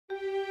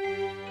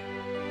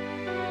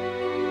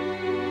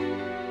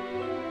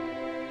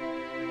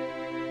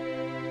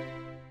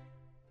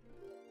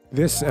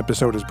This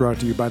episode is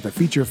brought to you by the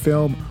feature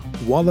film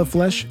Wall of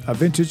Flesh, a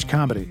vintage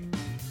comedy.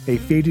 A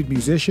faded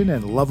musician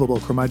and lovable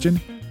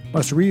curmudgeon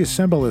must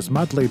reassemble his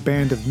motley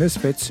band of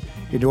misfits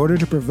in order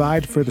to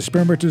provide for the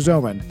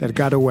spermatozoan that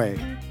got away.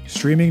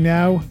 Streaming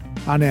now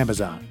on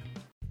Amazon.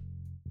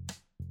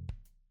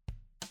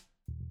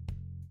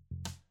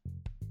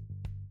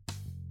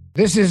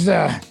 This is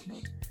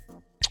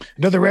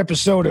another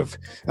episode of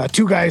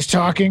Two Guys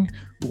Talking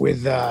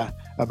with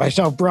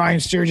myself, Brian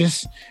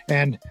Sturgis,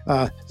 and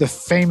the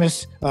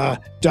famous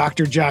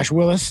Dr. Josh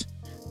Willis.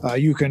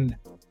 You can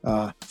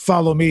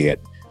follow me at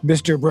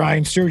Mr.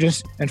 Brian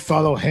Sturgis and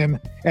follow him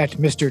at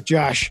Mr.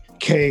 Josh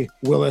K.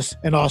 Willis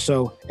and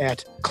also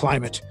at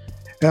Climate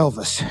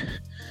Elvis.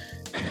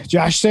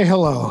 Josh, say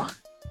hello.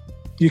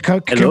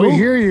 Can we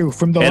hear you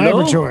from the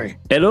laboratory?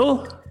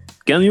 Hello?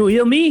 Can you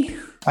hear me?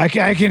 I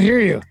can hear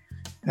you.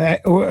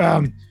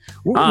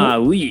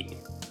 Oui.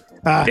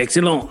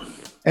 Excellent.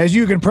 As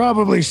you can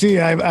probably see,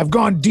 I've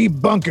gone deep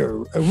bunker,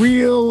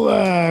 real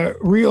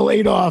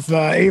Adolf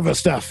Ava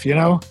stuff. You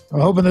know, I'm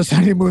hoping this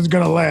honeymoon's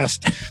gonna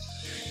last.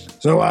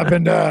 So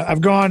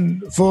I've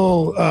gone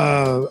full.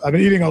 I've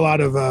been eating a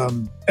lot of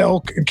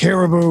elk and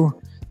caribou,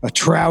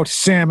 trout,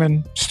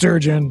 salmon,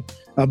 sturgeon.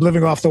 I'm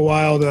living off the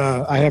wild.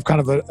 I have kind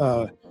of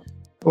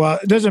well,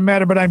 it doesn't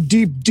matter, but I'm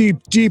deep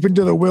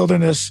into the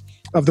wilderness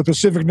of the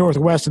Pacific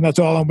Northwest, and that's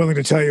all I'm willing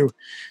to tell you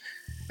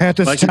at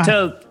this time. I can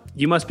tell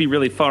you must be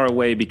really far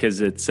away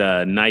because it's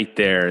night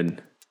there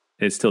and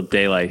it's still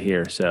daylight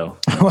here. So,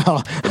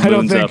 well, I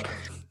don't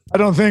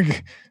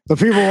think the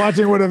people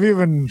watching would have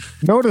even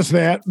noticed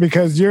that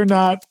because you're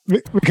not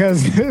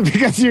because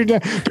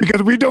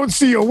we don't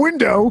see a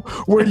window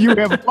where you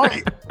have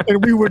light,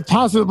 and we would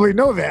possibly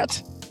know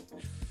that.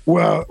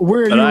 Well,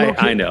 where are you?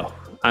 I know.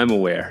 I'm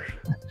aware.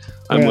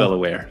 I'm well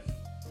aware.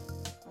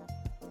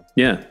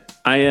 Yeah.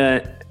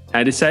 I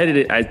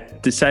decided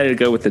to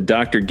go with the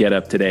doctor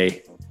getup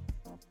today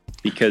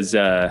because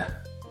I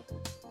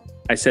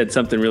said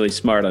something really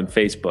smart on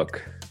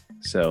Facebook.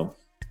 So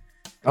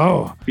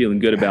feeling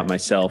good about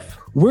myself.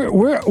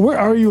 Where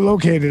are you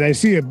located? I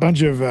see a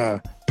bunch of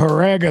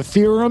Paraga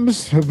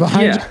theorems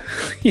behind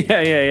you.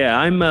 Yeah.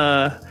 I'm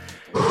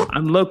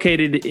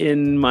located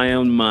in my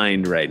own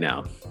mind right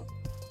now.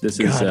 Is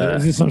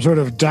this some sort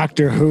of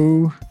Doctor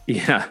Who?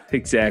 Yeah,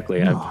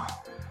 exactly.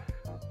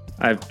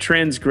 I've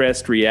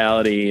transgressed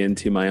reality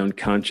into my own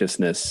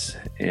consciousness,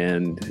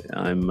 and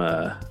I'm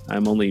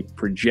only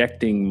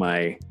projecting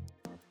my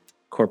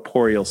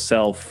corporeal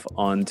self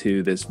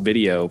onto this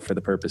video for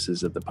the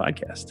purposes of the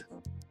podcast.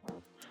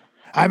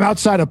 I'm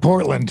outside of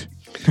Portland.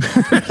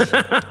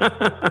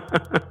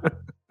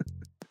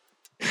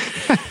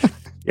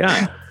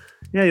 Yeah.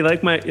 You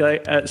like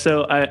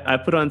so I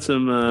put on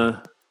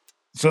some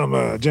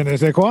je ne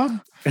sais quoi.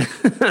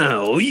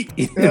 Oui.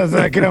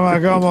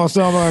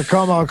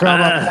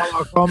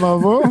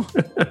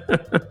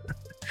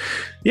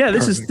 Yeah,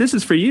 this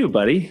is for you,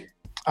 buddy.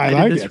 I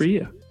like did this it. For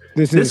you.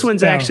 This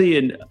one's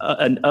actually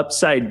an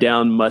upside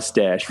down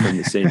mustache from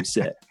the same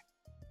set.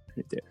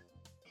 Right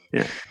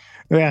there.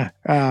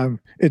 Yeah.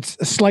 It's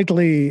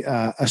slightly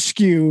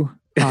askew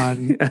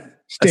on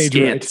stage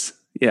right.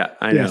 Yeah,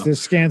 I know. Yes, there's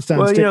scans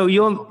on stage. Well,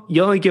 you know,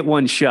 you only get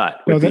one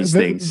shot with these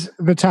things.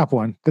 The top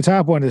one. The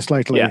top one is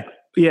slightly. Yeah.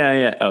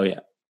 Oh, yeah.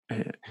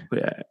 Yeah.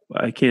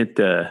 I can't.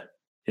 Well,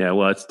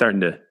 it's starting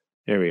to.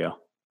 There we go.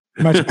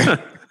 Much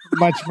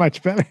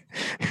better.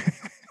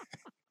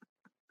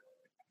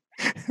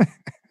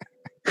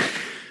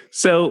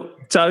 So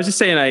I was just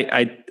saying,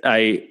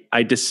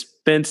 I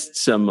dispensed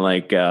some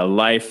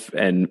life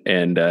and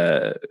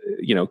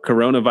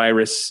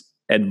coronavirus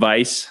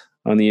advice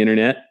on the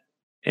internet,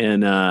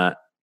 and I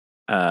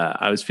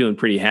was feeling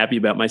pretty happy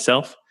about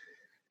myself.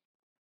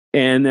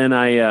 And then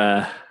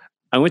I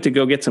went to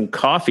go get some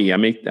coffee. I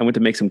went to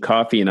make some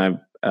coffee, and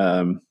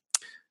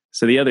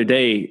so the other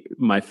day,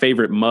 my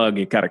favorite mug,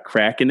 it got a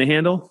crack in the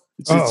handle.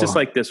 It's just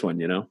like this one,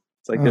 you know.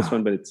 It's like this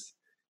one, but it's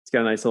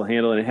got a nice little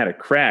handle, and it had a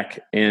crack.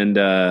 And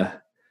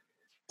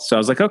so I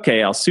was like,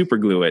 okay, I'll super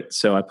glue it.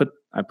 So I put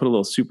a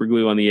little super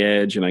glue on the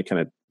edge, and I kind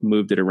of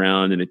moved it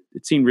around, and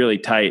it seemed really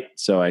tight.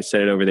 So I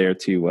set it over there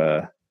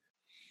to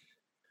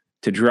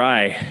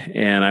dry,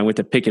 and I went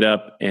to pick it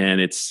up, and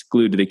it's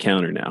glued to the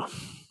counter now.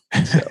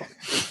 So.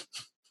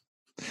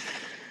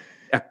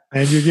 Yeah.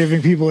 And you're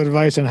giving people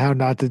advice on how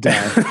not to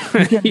die.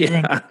 You can't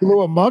even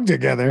glue a mug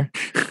together.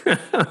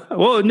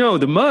 Well, no,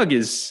 the mug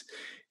it's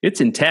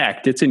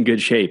intact. It's in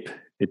good shape.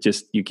 It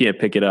just, you can't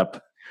pick it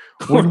up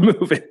or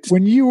move it.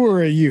 When you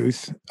were a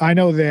youth, I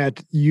know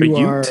that you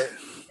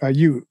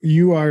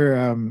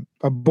are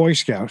a Boy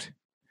Scout.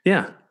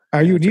 Yeah.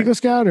 Are you an Eagle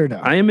Scout or no?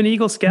 I am an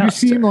Eagle Scout. You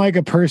seem like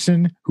a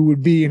person who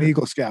would be an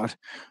Eagle Scout.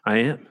 I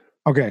am.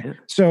 Okay. Yeah.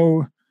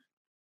 So,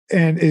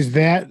 and is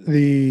that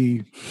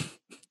the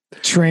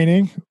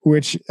training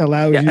which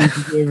allows you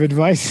to give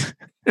advice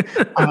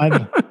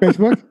on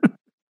Facebook?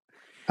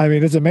 I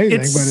mean, it's amazing,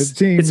 but it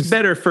seems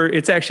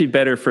it's actually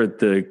better for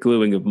the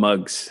gluing of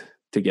mugs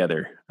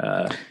together.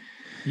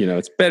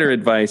 It's better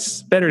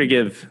advice, better to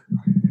give.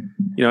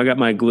 I got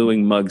my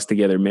gluing mugs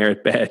together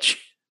merit badge.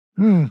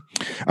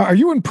 Are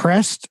you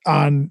impressed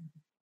on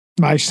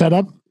my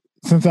setup?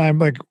 Since I'm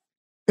like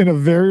in a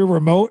very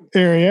remote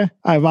area,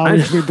 I've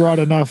obviously brought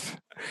enough.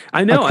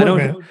 I know.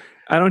 Equipment.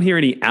 I don't hear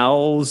any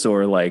owls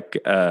or like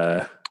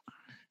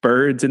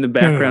birds in the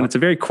background. No. It's a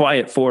very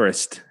quiet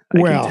forest. I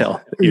can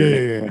tell.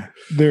 Yeah.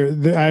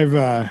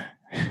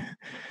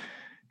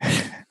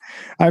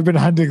 I've been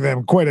hunting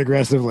them quite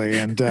aggressively,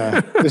 and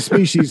the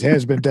species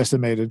has been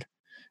decimated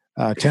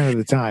 10 at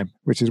a time,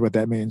 which is what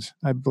that means,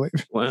 I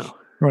believe. Wow.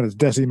 When it's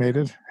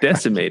decimated.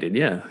 Decimated,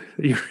 yeah.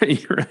 You're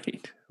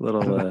right. A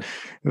little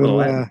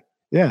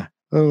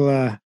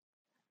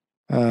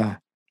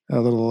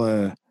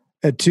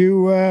at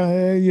two,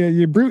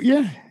 you brute,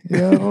 you're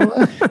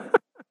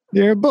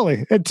a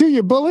bully. At two,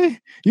 you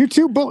bully. You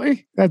too,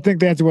 bully. I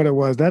think that's what it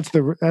was. That's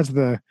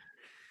the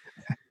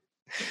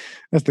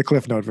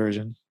Cliff Note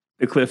version.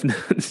 The Cliff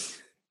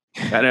Notes.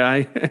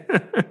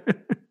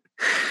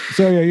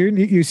 So yeah,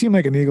 you seem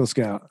like an Eagle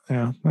Scout.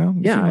 Yeah. Well,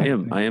 yeah, I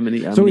am. I am an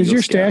Eagle. So is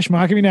your stash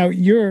mocking me now?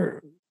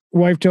 Your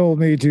wife told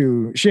me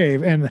to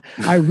shave, and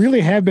I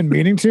really have been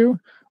meaning to,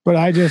 but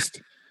I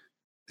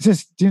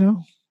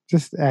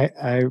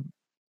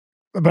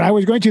but I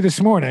was going to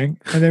this morning,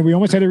 and then we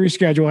almost had to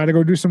reschedule. I had to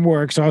go do some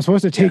work, so I was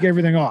supposed to take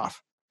everything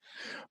off,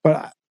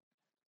 but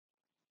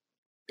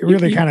it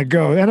really kind of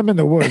goes. And I'm in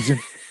the woods.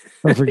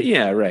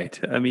 Yeah, right.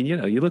 I mean,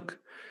 you look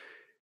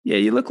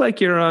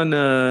like you're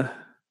on.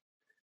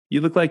 You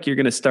look like you're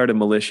going to start a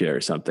militia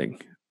or something,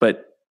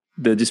 but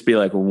there'll just be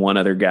like one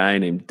other guy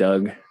named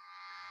Doug.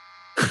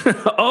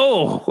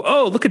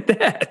 Oh, look at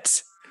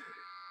that.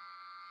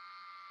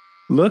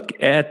 Look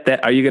at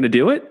that. Are you going to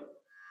do it?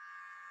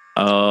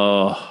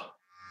 Oh.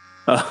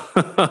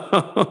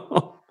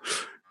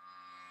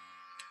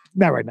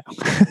 Not right now.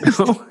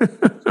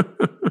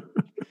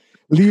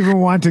 Leave him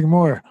wanting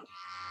more.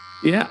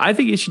 Yeah, I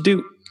think you should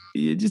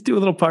just do a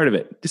little part of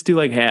it. Just do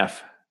like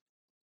half.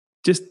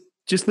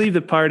 Just leave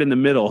the part in the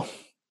middle,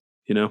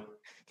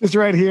 Just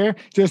right here,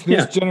 just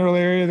this general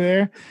area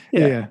there.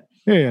 Yeah.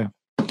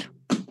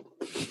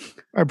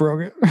 I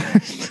broke it.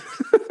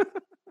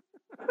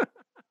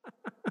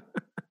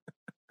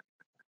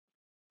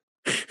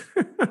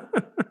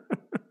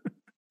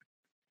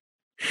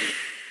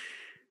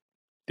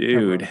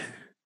 Dude,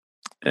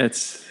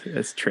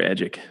 that's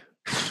tragic.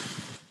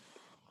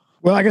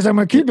 Well, I guess I'm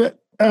gonna keep it.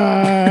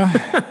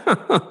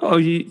 Oh,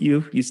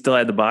 you still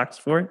had the box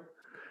for it? You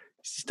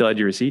still had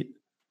your receipt?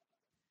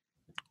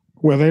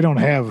 Well, they don't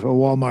have a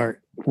Walmart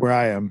where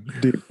I am.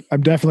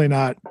 I'm definitely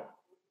not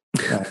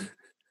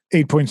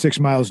 8.6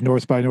 miles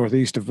north by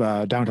northeast of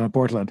downtown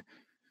Portland.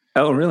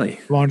 Oh,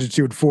 really?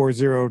 Longitude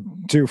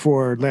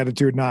 4024,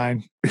 latitude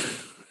 9.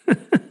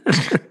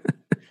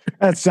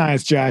 That's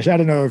science, Josh. I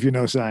don't know if you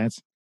know science.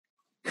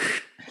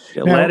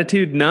 Yeah, now,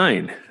 latitude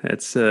 9.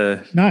 That's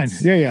 9.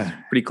 Yeah.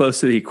 Pretty close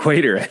to the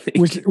equator, I think.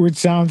 Which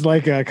sounds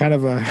like a kind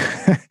of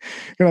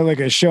like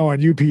a show on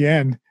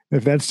UPN,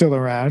 if that's still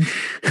around.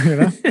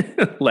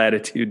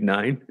 Latitude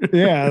 9.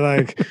 Yeah,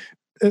 like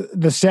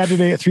the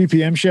Saturday at 3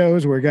 p.m.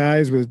 shows where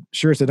guys with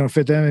shirts that don't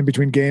fit them in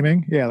between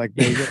gaming. Yeah, like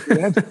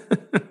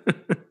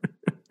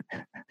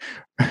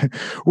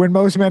when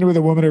most men with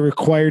a woman are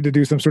required to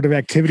do some sort of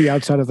activity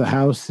outside of the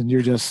house, and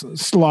you're just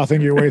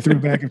slothing your way through a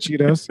bag of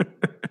Cheetos.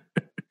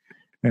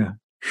 Yeah.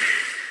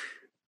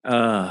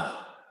 Man,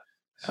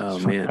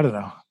 I don't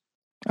know.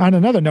 On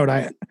another note,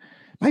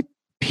 my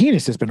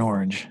penis has been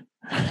orange.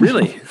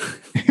 Really?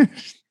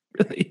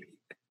 Really?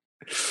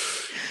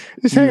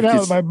 Just hanging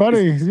out with my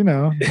buddies,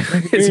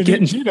 it's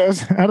getting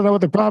Cheetos. I don't know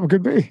what the problem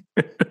could be.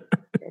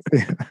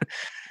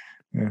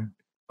 Yeah.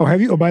 Oh, have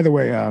you? Oh, by the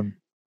way,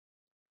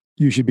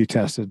 you should be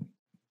tested.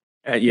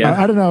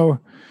 Yeah. I don't know.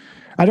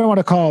 I don't want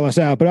to call us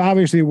out, but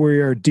obviously we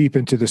are deep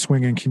into the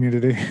swinging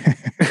community.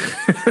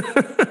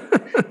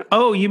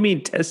 Oh, you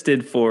mean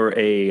tested for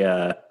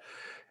a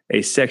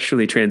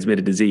sexually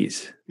transmitted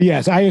disease?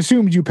 Yes, I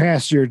assumed you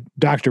passed your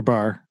doctor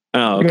bar.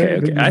 Oh, okay.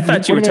 I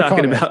thought you were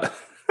talking about.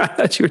 I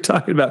thought you were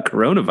talking about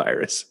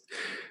coronavirus.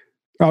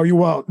 Oh,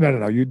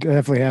 no. You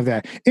definitely have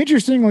that.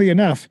 Interestingly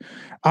enough,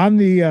 on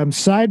the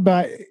side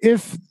by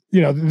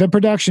the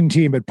production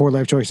team at Poor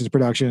Life Choices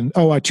Production.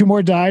 Oh, 2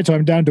 more died, so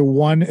I'm down to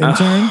 1 intern.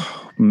 Oh,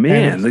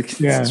 man,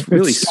 it's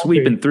really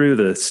sweeping through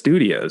the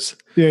studios.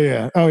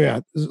 Yeah. Oh,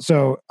 yeah.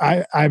 So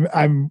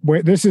I'm.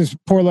 This is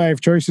Poor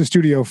Life Choices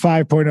Studio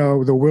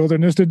 5.0, the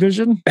Wilderness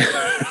Edition.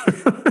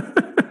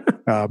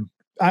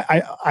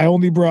 I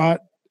only brought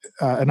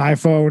an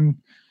iPhone,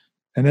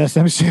 an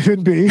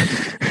SM7B,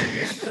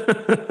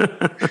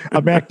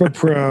 a MacBook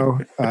Pro,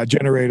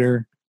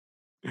 generator.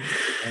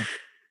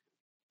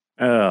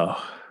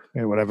 Oh.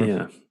 Yeah, whatever.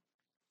 Yeah.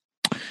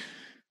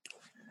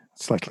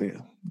 Slightly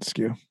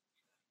askew.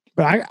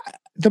 But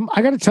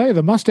I got to tell you,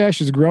 the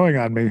mustache is growing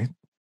on me.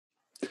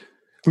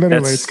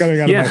 Literally, it's coming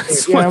out of my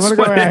face. Yeah, I'm gonna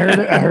go.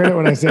 I heard it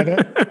when I said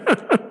it.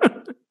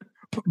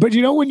 But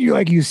when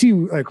you see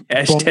like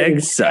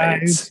hashtag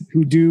science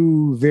who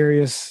do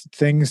various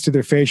things to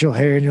their facial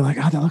hair, and you're like,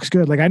 oh, that looks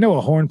good. Like I know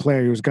a horn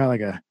player who's got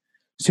like a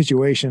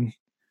situation.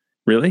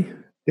 Really?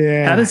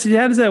 Yeah. How does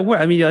that work?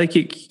 I mean, like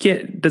you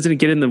can't. Doesn't it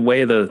get in the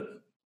way of the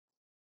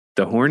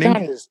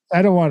horning?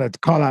 I don't want to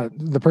call out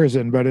the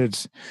person, but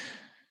it's.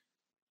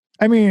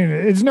 I mean,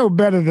 it's no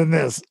better than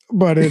this,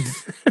 but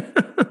it's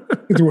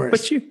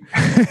worse. But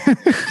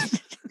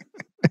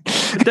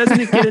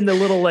doesn't it get in the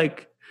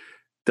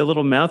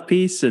little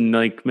mouthpiece and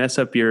like mess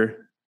up your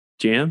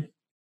jam?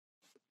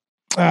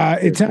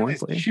 It's on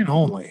shin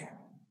only.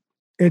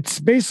 It's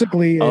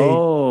basically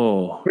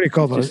what do you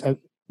call those?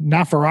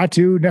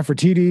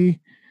 Nefertiti,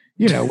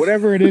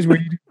 whatever it is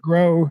where you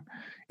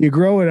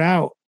grow it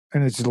out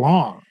and it's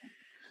long.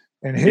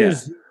 And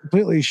his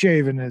completely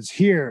shaven is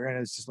here and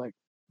it's just like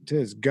to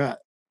his gut.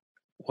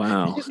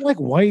 Wow. It's like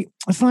white.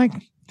 It's like.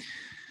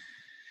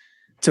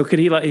 So could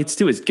he it's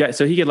to his gut?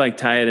 So he could like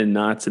tie it in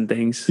knots and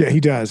things? Yeah, he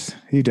does.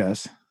 He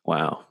does.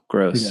 Wow.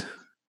 Gross.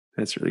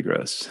 That's really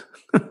gross.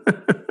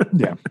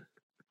 Yeah.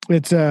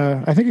 It's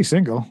I think he's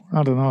single.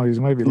 I don't know. He's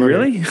maybe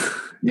really.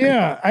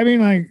 Yeah. I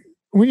mean, like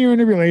when you're in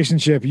a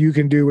relationship, you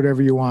can do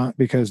whatever you want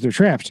because they're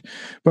trapped.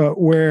 But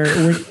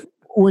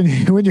when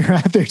you're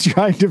out there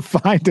trying to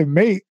find a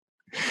mate,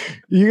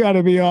 you got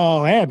to be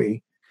all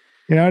Abby.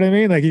 You know what I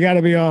mean? Like you got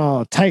to be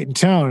all tight and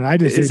toned.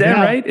 Is that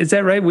right? Is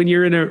that right? When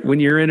you're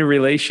in a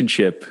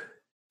relationship,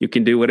 you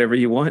can do whatever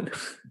you want.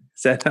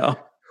 Is that how?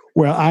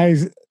 Well,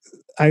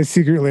 I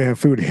secretly have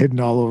food hidden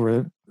all over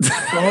it.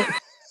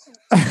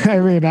 I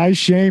mean, I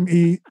shame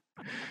eat.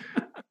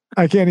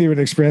 I can't even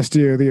express to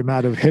you the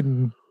amount of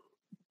hidden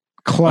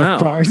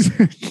cluck parts.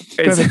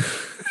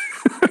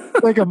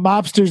 Like a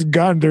mobster's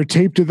gun. They're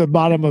taped to the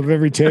bottom of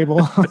every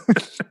table.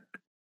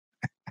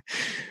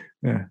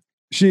 Yeah.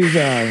 She's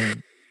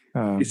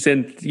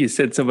you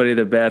send somebody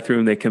to the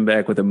bathroom, they come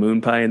back with a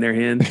moon pie in their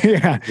hand.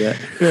 Yeah.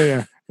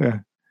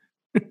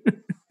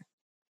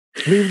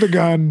 Leave the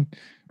gun.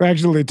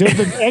 Actually,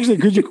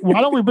 why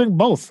don't we bring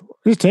both?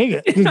 Just take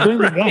it. Just bring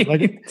the gun.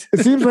 Like it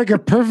seems like a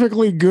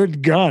perfectly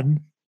good gun.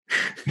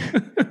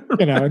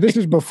 This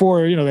is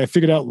before, they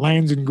figured out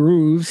lines and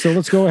grooves. So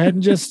let's go ahead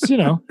and just,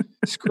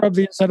 scrub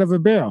the inside of a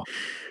barrel.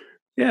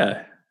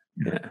 Yeah.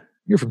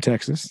 You're from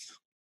Texas.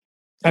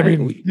 I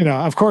mean,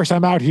 of course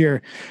I'm out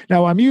here.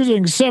 Now I'm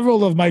using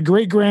several of my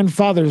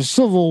great-grandfather's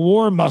Civil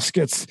War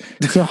muskets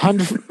to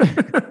hunt,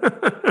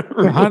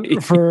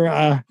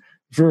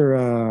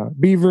 for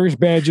beavers,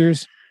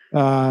 badgers,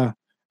 elks,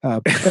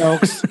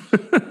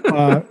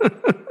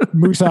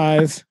 moose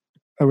eyes,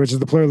 which is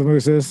the plural of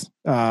mooses,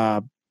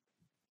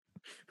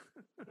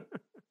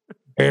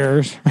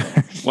 bears.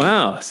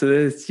 Wow. So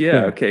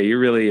okay. You're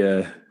really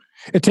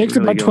it takes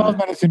really about 12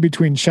 minutes in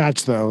between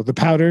shots, though. The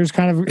powder's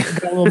kind of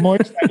got a little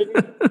moist.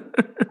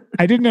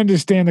 I didn't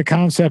understand the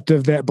concept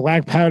of that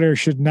black powder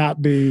should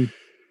not be.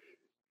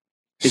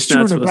 It's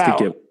not supposed to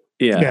get.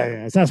 Yeah.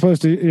 It's not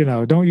supposed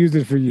to. Don't use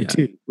it for UT,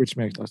 which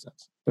makes no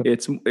sense. But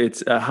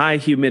it's a high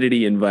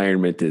humidity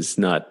environment is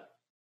not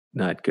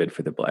good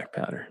for the black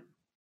powder.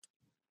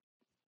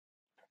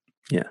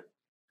 Yeah.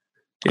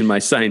 In my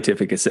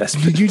scientific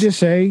assessment. Did you just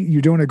say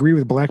you don't agree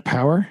with black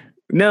power?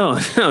 No.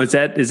 Is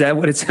that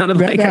what it sounded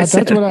like? That's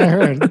what I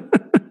heard.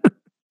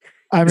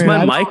 Is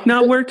my mic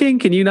not working?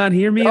 Can you not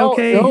hear me?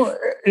 Okay.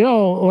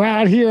 We're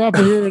out here, up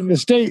here in the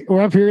state.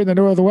 We're up here in the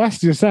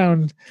Northwest. Your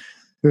racism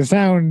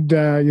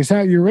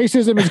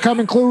is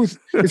coming through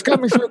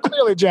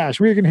clearly, Josh.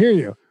 We can hear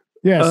you.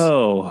 Yes.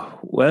 Oh,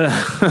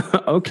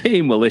 well,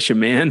 okay, militia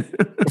man.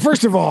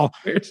 First of all,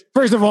 if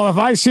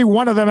I see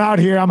one of them out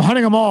here, I'm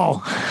hunting them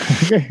all.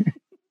 Okay.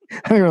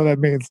 I don't know what that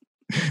means.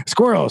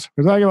 Squirrels.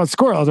 We're talking about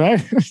squirrels,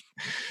 right?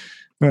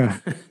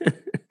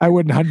 I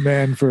wouldn't hunt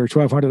man for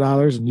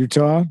 $1,200 in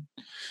Utah.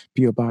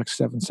 P.O. Box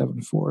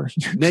 774.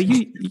 Now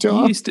you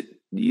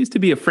used to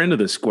be a friend of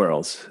the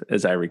squirrels,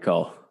 as I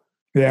recall.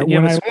 Yeah,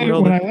 when I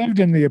lived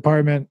in the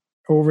apartment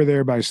over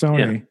there by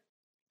Sony,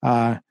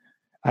 I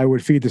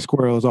would feed the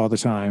squirrels all the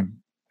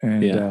time.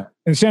 And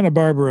in Santa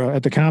Barbara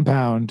at the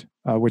compound,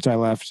 which I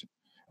left,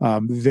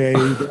 they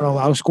don't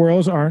allow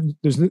squirrels.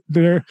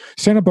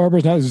 Santa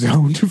Barbara's not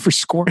zoned for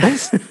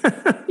squirrels.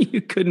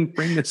 You couldn't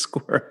bring the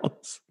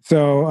squirrels.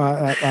 So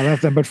I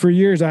left them. But for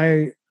years,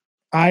 I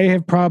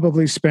have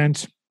probably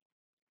spent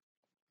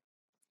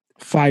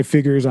 5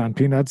 figures on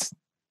peanuts.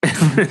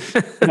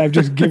 I've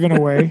just given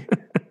away.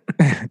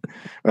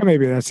 Well,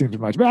 maybe that seems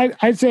much, but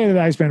I'd say that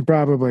I spent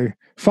probably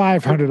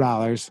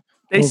 $500.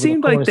 They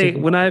seemed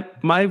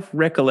like my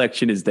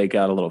recollection is they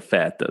got a little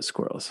fat, those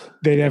squirrels.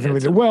 They definitely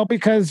did. Well,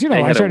 because,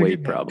 I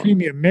started getting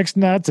premium mixed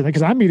nuts and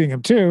because I'm eating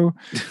them too.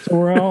 So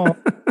we're all,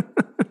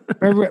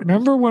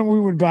 remember when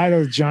we would buy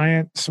those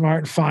giant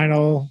Smart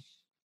Final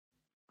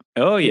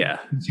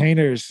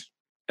containers?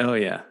 Oh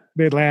yeah.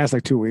 They'd last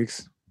like 2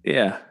 weeks.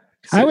 Yeah.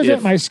 So I was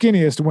at my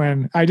skinniest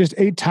when I just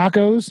ate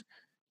tacos,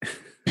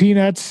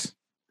 peanuts,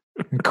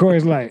 and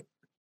Coors Light.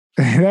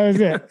 That was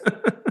it.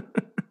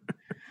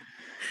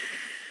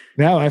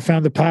 Now I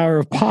found the power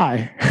of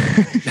pie.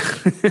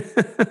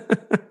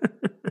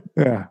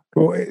 Yeah.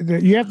 Well,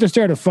 you have to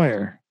start a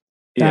fire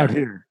out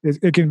here.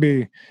 It can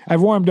be,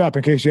 I've warmed up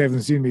in case you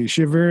haven't seen me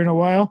shiver in a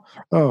while.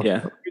 Oh,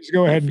 yeah. Just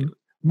go ahead and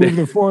move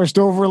the forest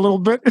over a little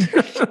bit.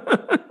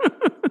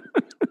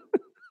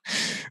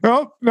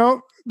 No,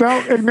 no, no,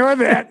 ignore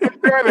that.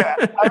 Ignore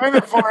that. I'm in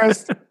the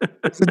forest.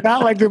 It's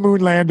not like the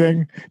moon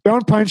landing.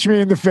 Don't punch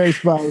me in the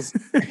face, Buzz.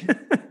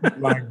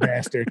 Lying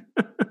bastard.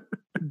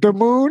 The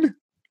moon?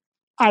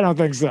 I don't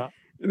think so.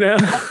 No.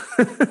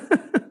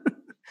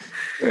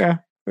 Yeah.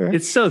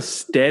 It's so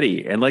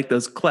steady. And like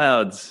those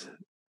clouds,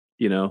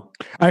 you know.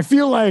 I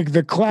feel like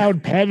the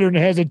cloud pattern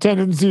has a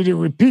tendency to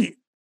repeat.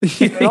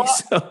 You think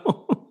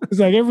so? It's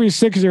like every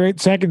 6 or 8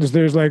 seconds,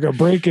 there's like a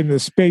break in the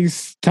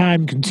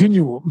space-time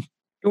continuum.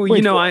 Well,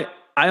 you know, I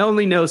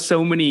only know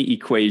so many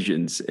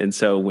equations. And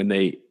so when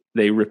they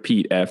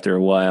repeat after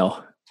a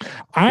while.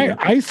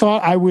 I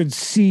thought I would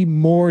see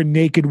more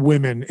naked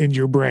women in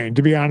your brain,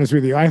 to be honest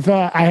with you. I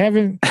thought I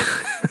haven't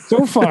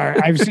so far.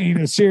 I've seen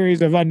a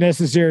series of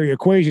unnecessary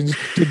equations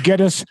to get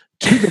us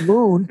to the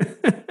moon.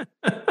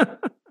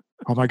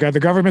 Oh my God, the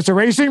government's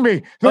erasing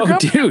me.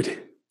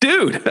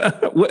 Dude,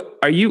 what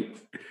are you?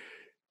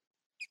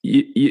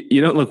 You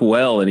don't look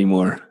well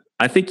anymore.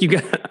 I think you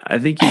got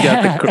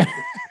the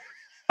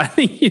I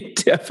think you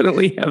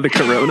definitely have the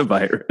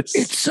coronavirus.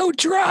 It's so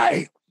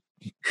dry.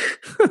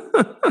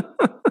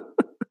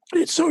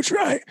 It's so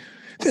dry.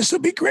 This will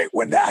be great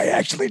when I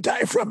actually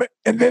die from it.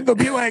 And then they'll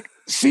be like,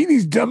 see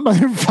these dumb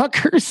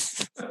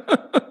motherfuckers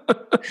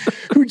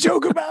who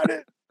joke about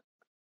it.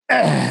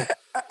 Acting.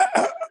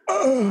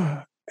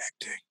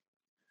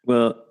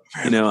 Well,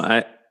 you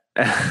know,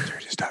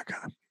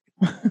 Sturgis.com.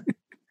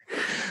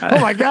 Oh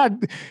my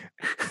God.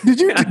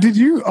 Did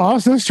you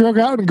also stroke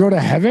out and go to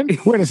heaven?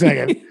 Wait a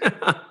second.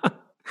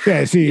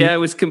 Yeah, see. Yeah, it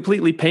was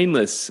completely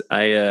painless.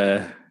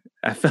 I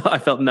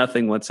felt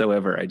nothing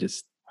whatsoever. I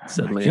just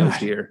suddenly I was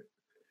here.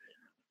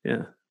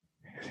 Yeah.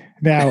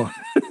 Now,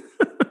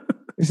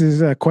 this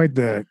is quite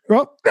the.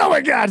 Oh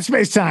my God!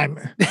 Space time.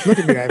 Look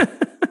at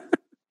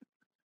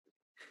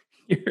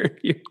me.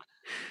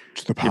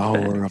 It's the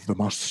power of the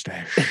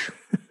mustache.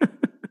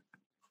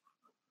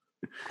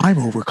 I'm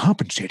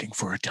overcompensating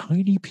for a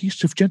tiny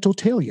piece of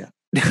genitalia.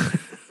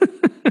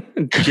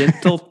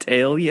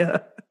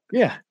 Genitalia.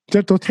 Yeah,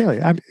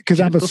 genitalia.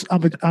 Because I'm a.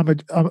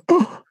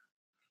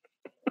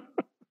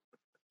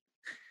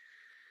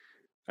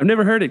 I've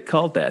never heard it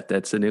called that.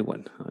 That's a new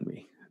one on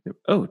me.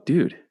 Oh,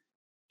 dude.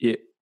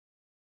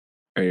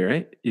 Are you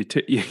right? You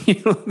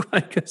look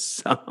like a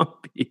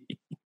zombie.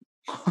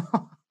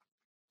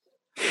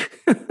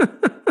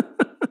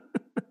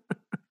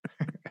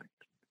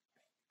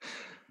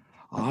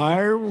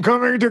 I'm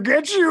coming to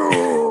get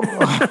you.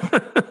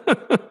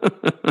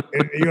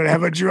 And you're going to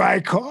have a dry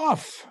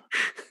cough.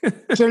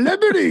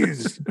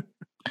 Celebrities.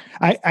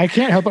 I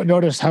can't help but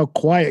notice how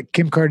quiet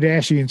Kim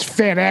Kardashian's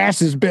fat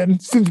ass has been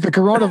since the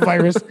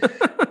coronavirus.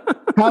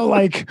 How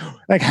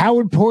how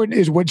important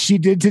is what she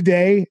did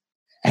today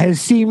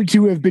has seemed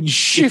to have been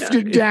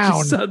shifted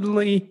down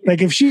suddenly.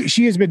 Like if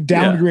she has been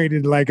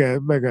downgraded like a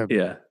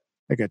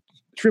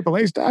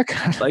AAA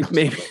stock. Like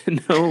maybe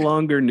no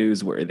longer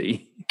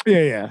newsworthy.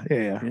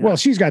 Yeah. Well,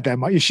 she's got that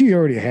money. She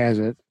already has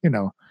it. You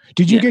know.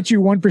 Did you get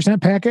your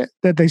 1% packet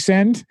that they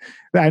send?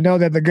 I know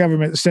that the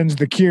government sends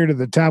the cure to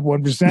the top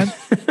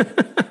 1%.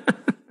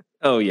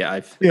 Oh yeah,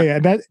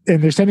 and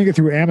they're sending it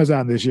through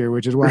Amazon this year,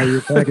 which is why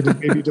your package is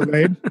maybe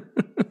delayed.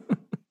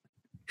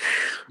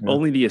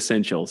 Only the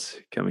essentials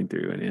coming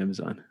through on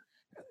Amazon.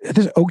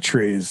 There's oak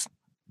trees.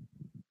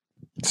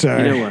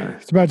 Sorry,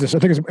 it's about to. I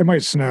think it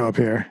might snow up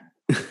here.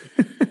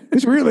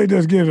 This really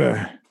does give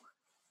a.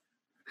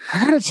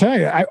 I gotta tell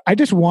you, I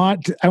just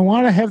want. I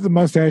want to have the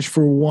mustache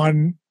for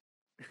one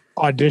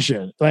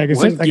audition. Like it's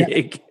one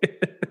gig.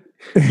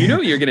 You know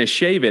you're going to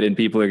shave it, and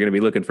people are going to be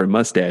looking for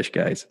mustache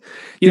guys.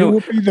 It will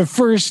be the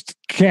first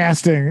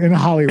casting in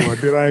Hollywood.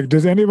 Be like,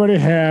 does anybody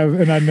have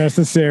an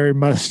unnecessary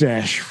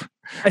mustache?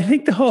 I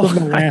think the whole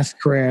last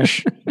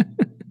crash.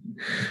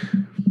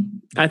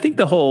 I think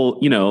the whole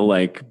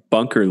like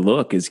bunker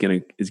look is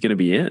gonna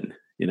be in.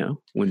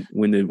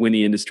 When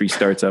the industry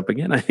starts up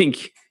again, I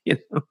think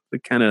the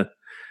kind of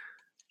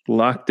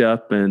locked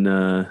up and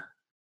growing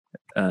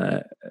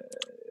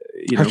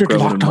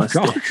a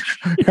mustache.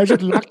 Has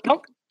it locked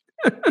up?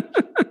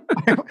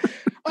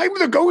 I'm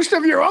the ghost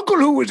of your uncle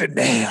who was a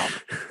nail,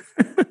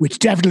 which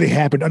definitely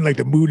happened, unlike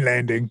the moon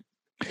landing.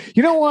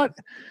 You know what?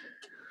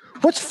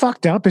 What's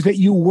fucked up is that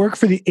you work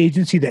for the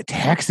agency that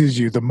taxes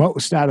you the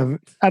most out of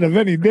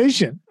any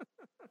nation.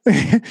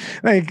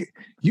 Like,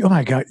 oh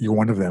my God, you're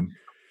one of them.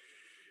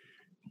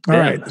 All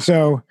right.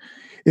 So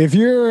if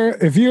you're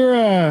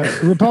a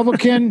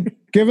Republican,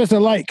 give us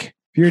a like.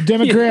 If you're a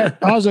Democrat,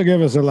 also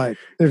give us a like.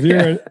 If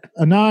you're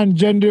a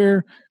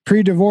non-gender,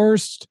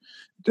 pre-divorced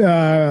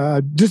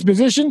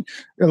disposition,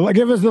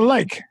 give us a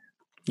like.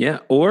 Yeah.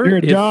 Or you're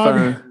a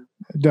dog.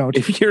 Don't.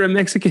 If you're a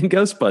Mexican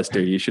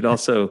Ghostbuster, you should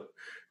also.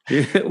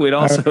 We'd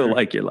also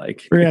like your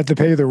like. We're gonna have to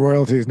pay the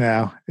royalties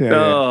now.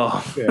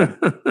 Yeah.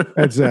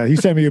 That's he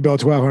sent me a bill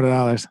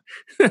 $1,200.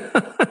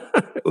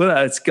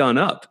 Well, it's gone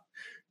up.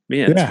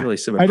 Man, it's really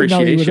some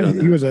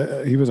appreciation. He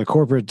was a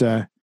corporate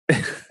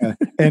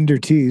Ender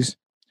tease.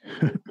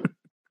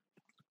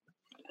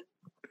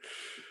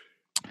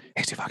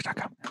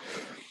 HastyFox.com.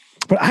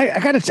 But I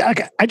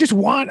gotta,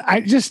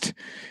 I just,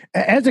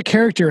 as a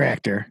character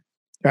actor,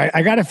 right?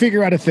 I got to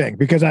figure out a thing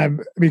because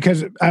I'm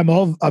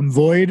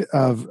void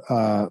of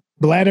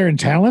bladder and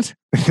talent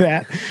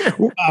that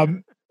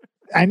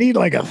I need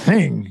like a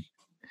thing.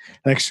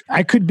 Like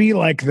I could be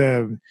like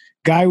the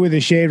guy with a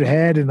shaved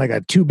head and like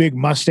a too big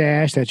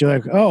mustache that you're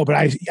like, oh, but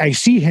I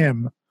see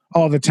him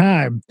all the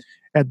time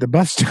at the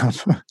bus stop.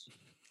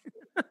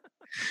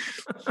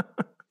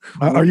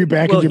 Are you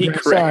back in your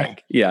brain? Sorry.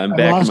 Yeah, I'm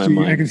back in my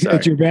mind. I can see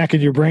that you're back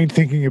in your brain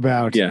thinking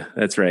about. Yeah,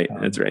 that's right.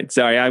 That's right.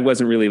 Sorry, I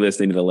wasn't really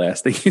listening to the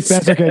last thing you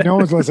said. That's okay. No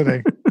one's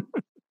listening.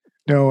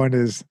 No one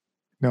is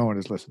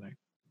listening.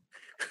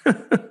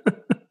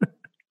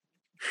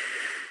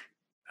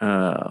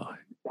 Oh,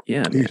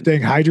 yeah. Are you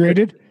staying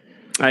hydrated?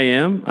 I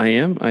am.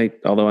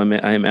 Although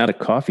I am out of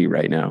coffee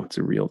right now. It's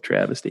a real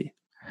travesty.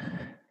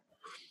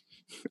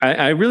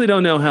 I really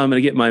don't know how I'm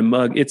going to get my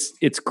mug.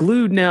 It's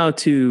glued now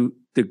to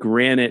the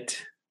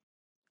granite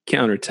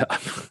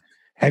countertop.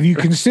 Have you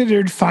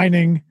considered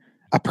finding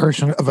a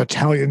person of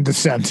Italian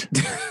descent?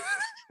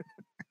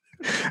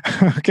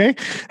 Okay.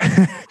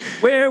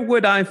 Where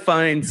would I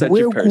find such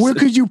a person? Where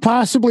could you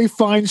possibly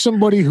find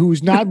somebody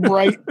who's not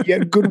bright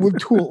yet good with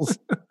tools?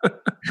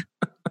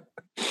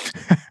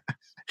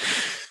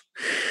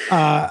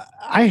 I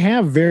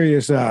have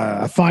various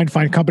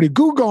fine company.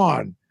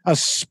 Goo-Gone, a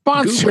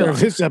sponsor of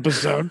this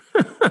episode.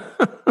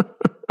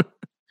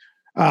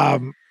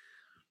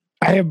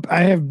 I have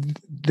I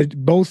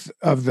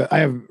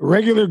have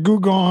regular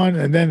Goo-Gone,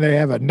 and then they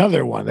have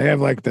another one. They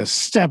have like the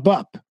Step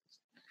Up.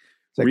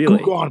 It's like really?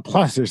 Goo-Gone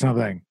Plus or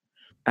something.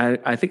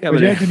 I think you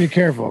have to be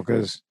careful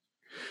because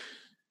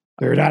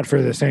they're not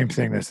for the same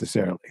thing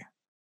necessarily.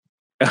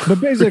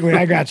 But basically,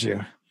 I got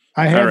you.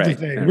 I have the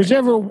thing.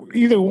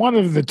 Either one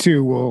of the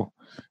two will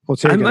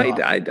take it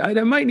off.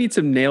 I might need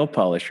some nail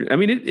polish. I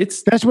mean,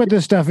 that's what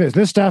this stuff is.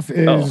 This stuff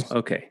is. Oh,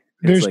 okay.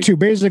 There's two.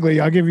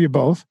 Basically, I'll give you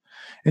both,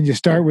 and you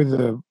start with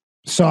the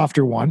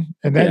softer one,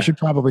 and that should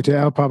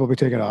I'll probably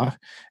take it off.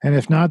 And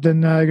if not,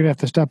 then you're gonna have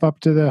to step up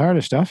to the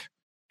harder stuff.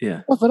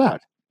 Yeah. Buff it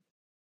out.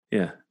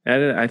 Yeah.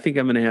 I think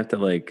I'm gonna have to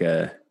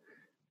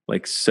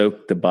like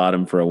soak the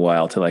bottom for a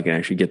while till I can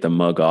actually get the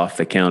mug off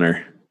the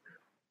counter.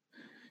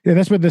 Yeah,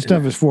 that's what this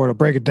stuff is for, to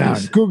break it down.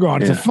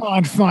 Goo-Gone, it's a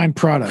fine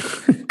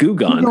product.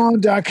 Goo-Gone.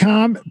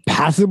 Goo-Gone.com,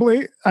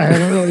 possibly. I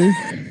haven't really.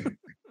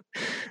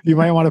 You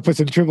might want to put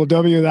some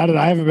www on it.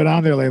 I haven't been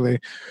on there lately.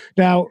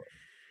 Now,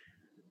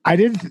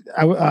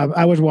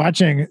 I was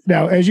watching,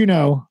 now, as you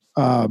know,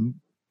 the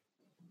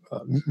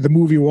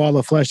movie Wall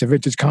of Flesh, a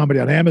vintage comedy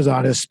on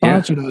Amazon, has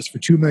sponsored us for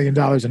 $2 million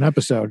an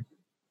episode.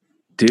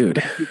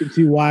 Dude. You can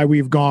see why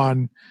we've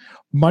gone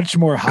much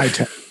more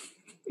high-tech.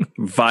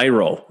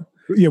 Viral.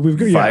 Yeah, we've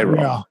got viral.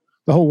 Yeah,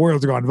 the whole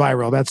world's gone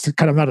viral. That's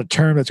kind of not a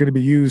term that's going to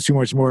be used too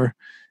much more.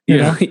 You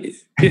know?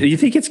 You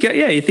think it's do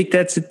you think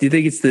it's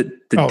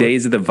the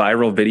days of the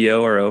viral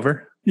video are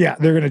over? Yeah,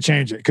 they're going to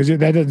change it because that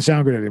doesn't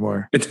sound good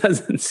anymore. It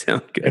doesn't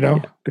sound good. You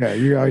know?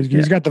 Yeah,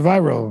 he's got the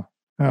viral.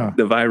 Oh.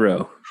 The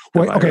viro.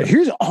 Okay,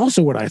 here's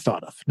also what I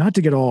thought of. Not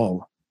to get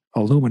all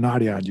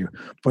Illuminati on you,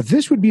 but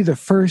this would be the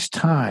first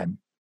time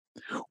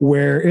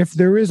where if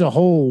there is a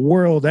whole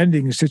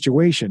world-ending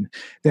situation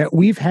that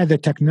we've had the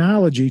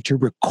technology to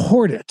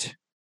record it,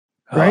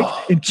 right?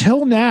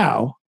 Until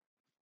now,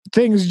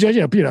 things,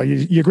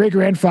 your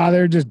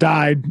great-grandfather just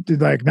died in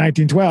like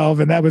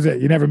 1912, and that was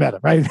it. You never met him,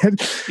 right?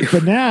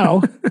 But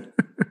now,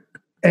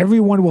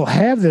 everyone will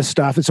have this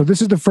stuff. And so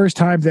this is the first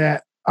time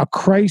that a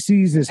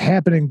crisis is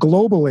happening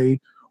globally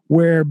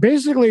where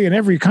basically in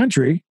every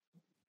country,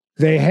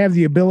 they have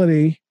the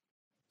ability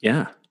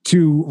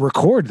to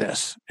record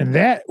this. And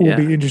that will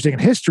be interesting in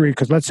history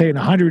because let's say in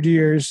 100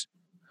 years,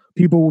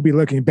 people will be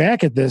looking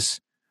back at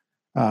this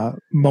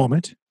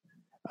moment.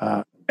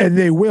 And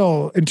they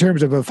will, in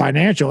terms of a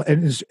financial,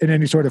 in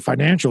any sort of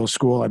financial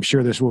school, I'm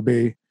sure this will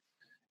be,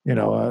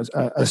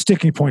 a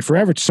sticking point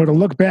forever to sort of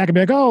look back and be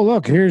like, oh,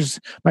 look,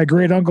 here's my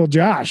great uncle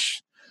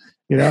Josh,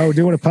 doing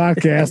a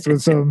podcast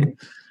with some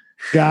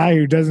guy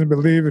who doesn't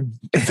believe in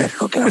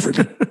federal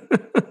government.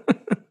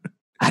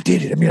 I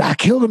did it. I mean, I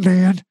killed a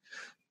man.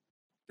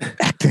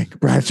 Acting,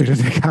 Brian.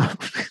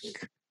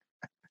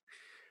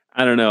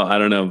 I don't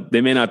know.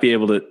 They may not be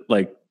able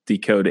to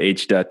decode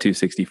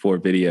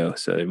H.264 video,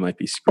 so it might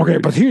be screwed. Okay,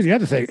 but here's the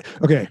other thing.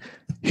 Okay,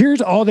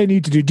 here's all they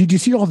need to do. Did you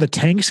see all the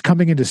tanks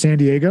coming into San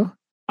Diego?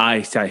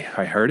 I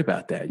heard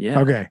about that. Yeah.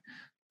 Okay,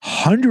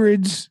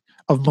 hundreds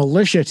of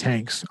militia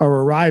tanks are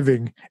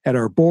arriving at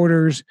our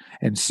borders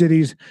and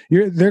cities.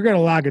 They're going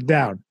to lock it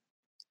down.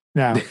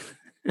 Now,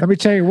 let me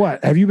tell you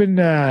what. Have you been?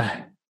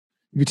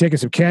 You taking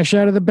some cash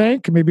out of the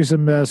bank? Maybe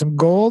some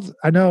gold?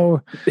 I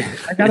know.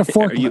 I got a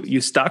fork. Are you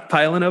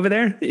stockpiling over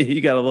there?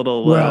 You got a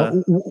little.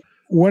 Well,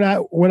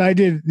 what I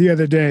did the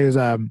other day is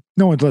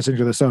no one's listening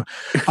to this, so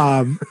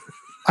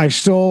I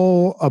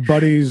stole a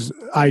buddy's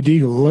ID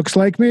who looks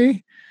like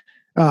me,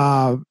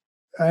 and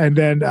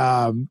then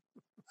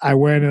I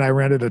went and I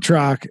rented a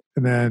truck,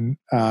 and then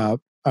I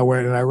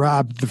went and I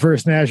robbed the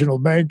First National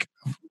Bank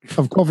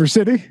of Culver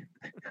City.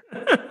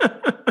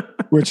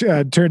 which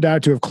turned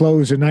out to have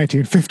closed in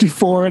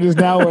 1954 and is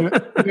now in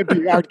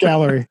the art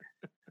gallery.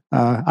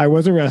 I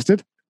was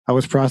arrested. I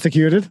was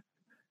prosecuted.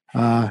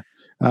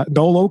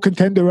 Nolo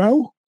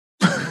contendero,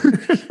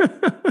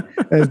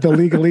 as the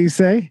legalese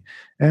say.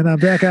 And I'm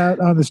back out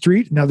on the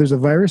street. Now there's a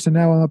virus, and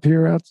now I'm up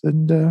here out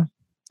in the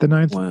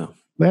ninth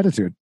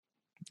latitude.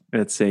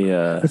 That's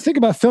a Let's think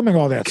about filming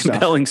all that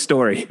compelling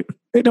story.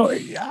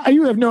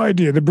 You have no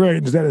idea the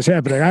brilliance that is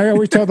happening. I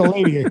always tell the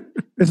lady,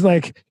 it's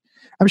like,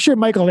 I'm sure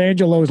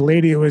Michelangelo's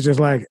lady was just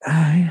like,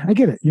 I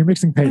get it. You're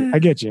mixing paint. I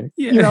get you.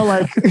 Yeah. You know,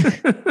 like,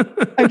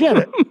 I get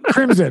it.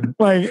 Crimson.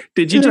 Like,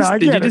 did you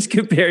just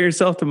compare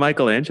yourself to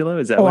Michelangelo?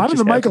 Is that what I'm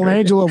the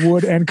Michelangelo of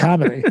wood and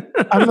comedy.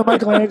 I'm the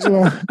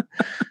Michelangelo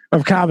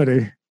of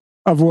comedy,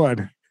 of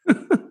wood.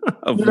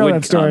 Of you know wood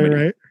that story,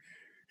 comedy. right?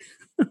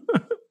 It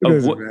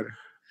doesn't matter.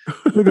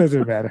 It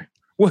doesn't matter.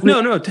 Well,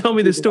 no. Tell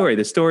me the story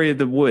of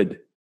the wood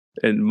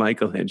and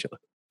Michelangelo.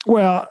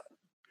 Well,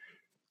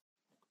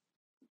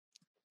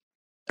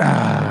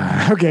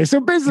 okay. So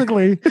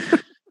basically,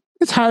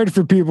 it's hard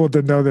for people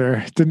to know,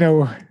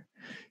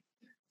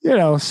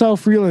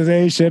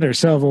 self-realization or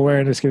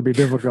self-awareness can be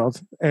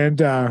difficult.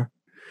 And I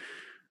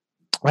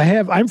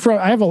have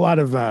a lot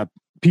of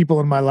people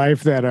in my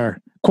life that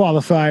are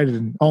qualified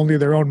in only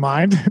their own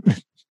mind.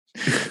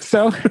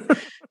 So,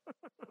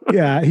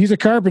 yeah, he's a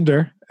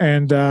carpenter,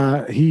 and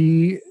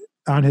he,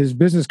 on his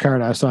business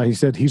card I saw, he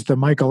said he's the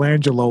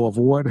Michelangelo of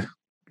wood.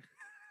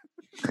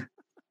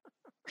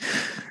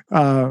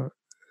 I'm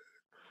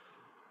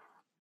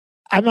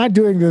not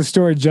doing this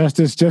story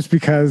justice just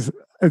because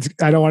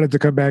I don't want it to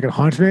come back and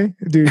haunt me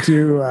due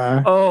to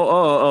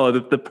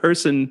the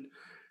person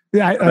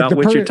about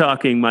which you're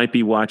talking might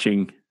be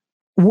watching.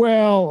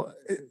 Well,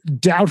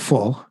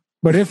 doubtful.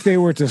 But if they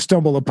were to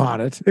stumble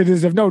upon it, it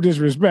is of no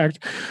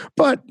disrespect.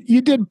 But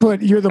you did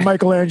put "You're the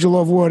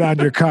Michelangelo of wood" on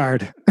your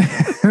card.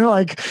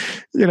 Like,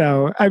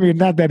 I mean,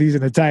 not that he's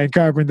an Italian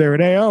carpenter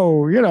and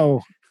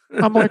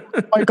I'm like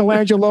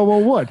Michelangelo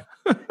of wood.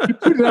 He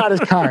put it on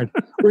his card,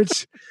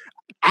 which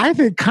I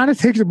think kind of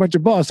takes a bunch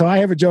of balls. So I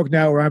have a joke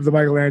now where I'm the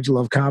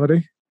Michelangelo of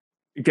comedy.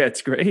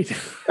 That's great.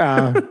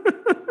 But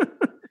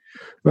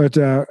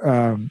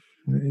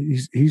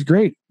he's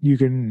great. You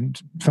can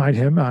find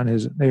him on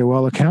his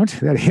AOL account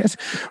that he has.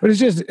 But it's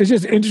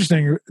just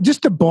interesting.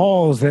 Just the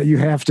balls that you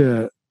have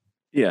to.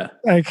 Yeah.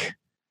 Like,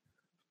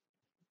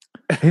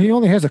 and he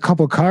only has a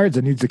couple cards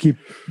and needs to keep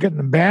getting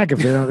them back if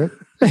they don't.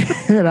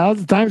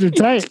 The times are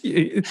tight. Do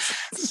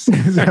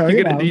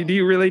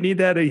you really need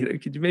that?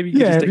 Could you maybe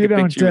just take a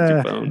picture with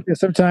your phone? Yeah,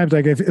 sometimes,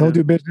 like, if he'll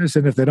do business,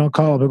 and if they don't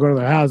call him, he'll go to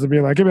their house and be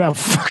like, "Give me that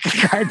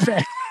fucking card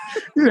back."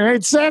 These are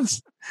 8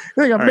 cents.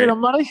 You think I made them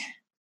money?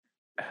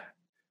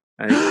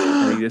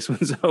 I think this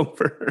one's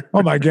over.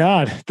 Oh my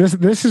God. This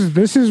is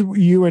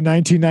you in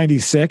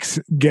 1996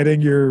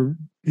 getting your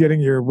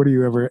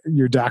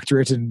your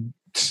doctorate in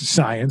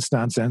science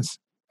nonsense.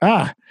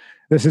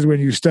 This is when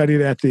you studied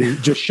at the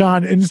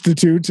Jashan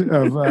Institute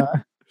of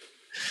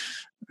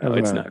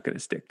it's not going to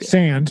stick there.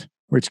 Sand,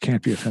 which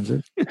can't be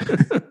offensive.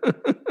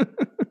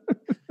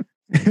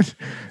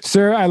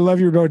 Sir, I love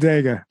your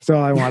bodega. That's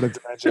all I wanted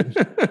to mention.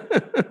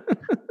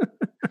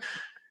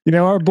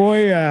 Our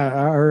boy,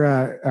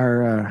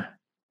 our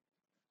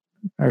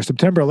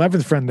September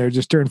 11th friend there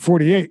just turned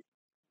 48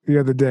 the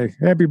other day.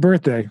 Happy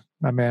birthday,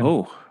 my man.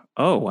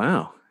 Oh,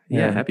 wow.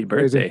 Yeah, happy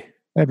birthday. Crazy.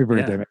 Happy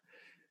birthday, man.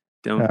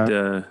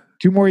 Don't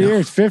 2 more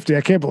years, 50.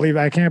 I can't believe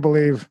I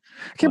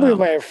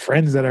have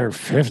friends that are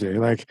 50.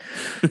 Like,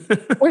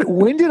 wait,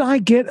 when did I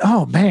get?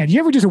 Oh man,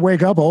 you ever just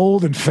wake up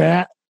old and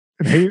fat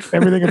and hate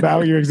everything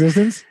about your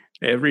existence?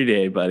 Every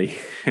day, buddy.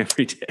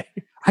 Every day.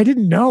 I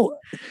didn't know.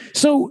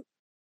 So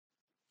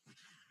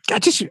I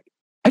just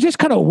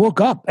kind of woke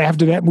up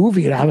after that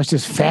movie and I was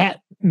just fat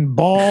and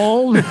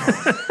bald.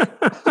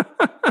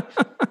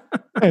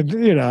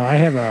 And, I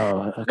have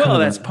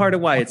that's part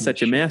of why it's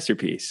such a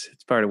masterpiece.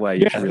 It's part of why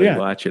you should really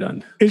watch it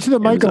on. It's the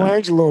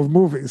Michelangelo of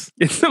movies.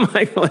 It's the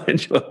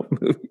Michelangelo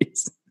of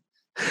movies.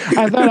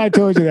 I thought I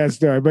told you that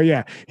story, but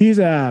yeah, he's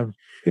but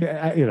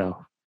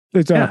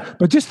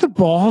just the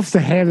balls to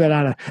have that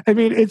on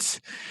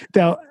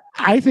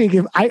I think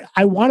if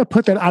I want to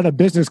put that on a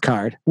business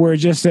card where it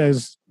just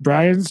says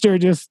Brian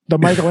Sturgis, the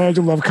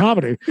Michelangelo of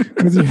comedy.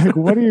 Because you're like,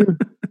 what do you?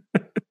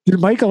 Did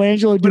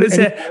Michelangelo do?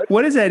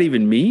 What does that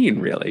even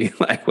mean, really?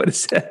 Like, what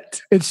is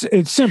that? It's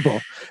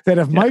simple. That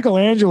if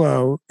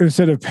Michelangelo,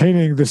 instead of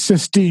painting the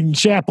Sistine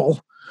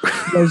Chapel,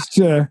 was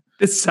to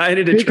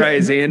decided to try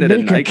his hand at a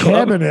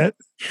nightclub cabinet,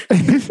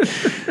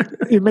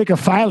 you make a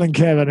filing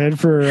cabinet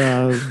for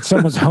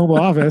someone's home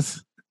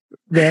office.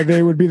 That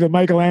they would be the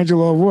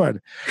Michelangelo of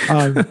wood.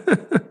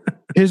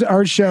 His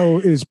art show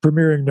is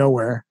premiering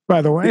nowhere,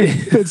 by the way.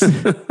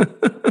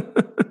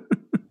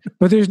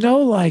 But there's no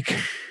like.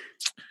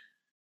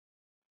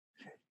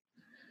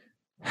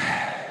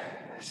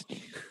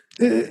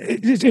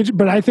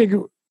 But I think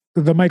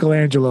the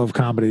Michelangelo of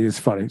comedy is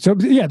funny. So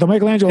yeah, the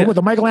Michelangelo,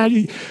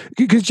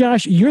 because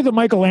Josh, you're the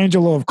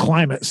Michelangelo of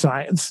climate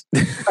science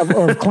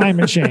or of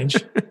climate change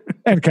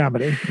and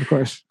comedy, of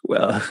course.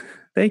 Well,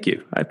 thank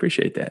you. I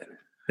appreciate that.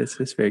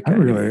 It's very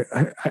kind of you.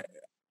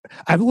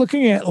 I'm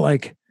looking at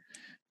like,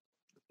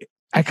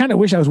 I kind of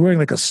wish I was wearing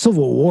like a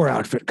Civil War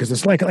outfit because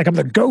it's like I'm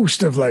the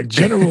ghost of like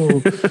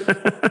General.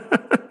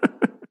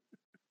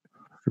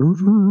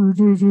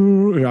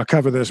 I'll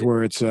cover this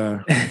where it's.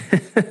 How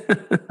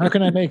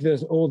can I make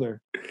this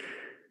older?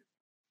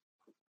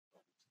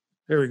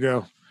 There we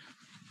go.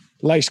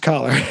 Lace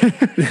collar.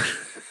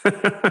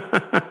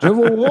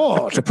 Civil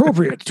War. It's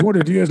appropriate.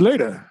 200 years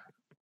later.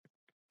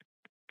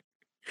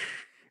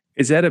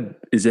 Is that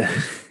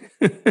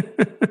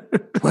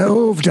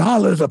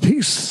 $12 a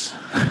piece?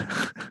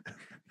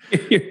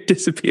 You're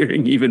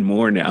disappearing even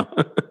more now.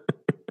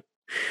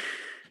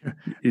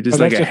 You're just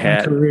like a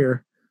hat.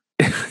 Career.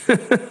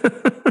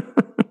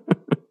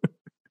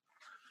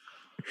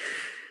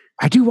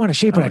 I do want to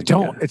shape, but I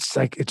don't. God. It's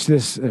like it's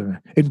this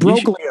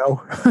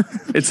imbroglio.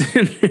 It's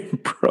in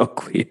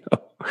imbroglio.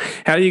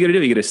 How are you going to do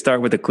it? You going to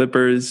start with the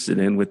clippers and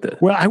then with the.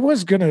 Well, I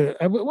was gonna.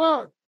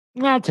 I'll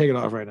take it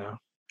off right now.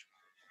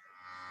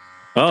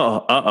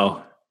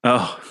 Oh,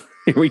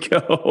 here we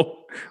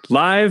go.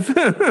 Live.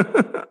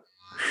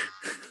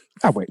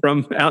 Oh, wait.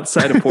 From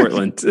outside of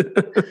Portland.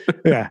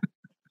 Yeah.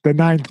 The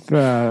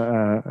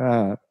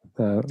 9th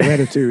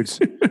latitudes.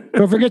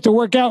 Don't forget to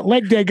work out.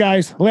 Leg day,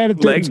 guys.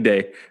 Latitudes. Leg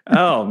day.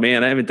 Oh,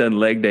 man. I haven't done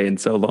leg day in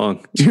so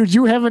long. Dude,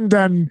 you haven't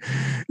done.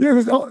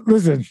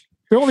 Listen,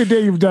 the only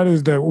day you've done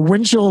is the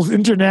Winchell's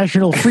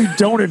International Free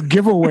Donut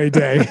Giveaway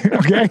Day.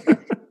 Okay.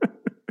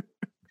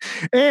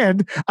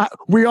 And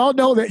we all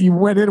know that you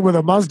went in with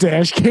a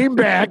mustache, came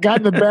back, got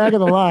in the back of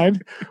the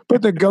line,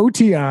 put the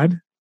goatee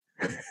on.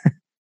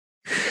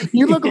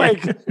 You look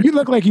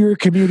like you're a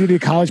community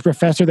college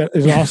professor that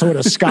is also in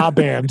a ska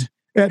band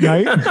at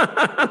night.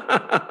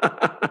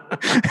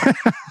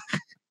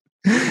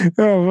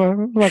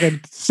 Oh,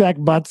 fucking sack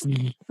butts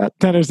and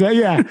tenor set.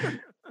 Yeah.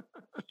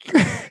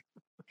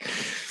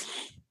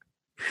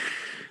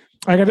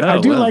 I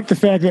do like the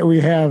fact that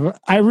we have.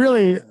 I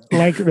really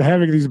like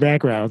having these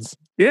backgrounds.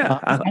 Yeah,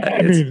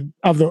 I mean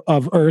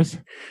of Earth,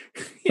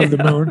 of the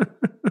moon.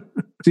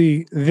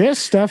 See this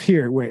stuff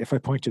here. Wait, if I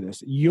point to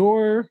this,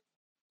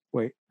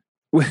 wait,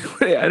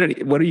 I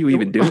don't. What are you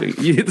even doing?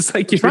 It's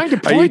like you're trying to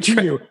point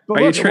to you.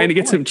 Are you trying to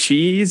get some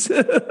cheese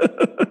out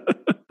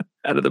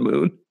of the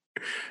moon?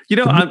 You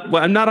know,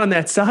 I'm not on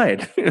that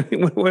side.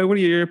 What are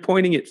you? You're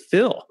pointing at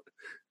Phil.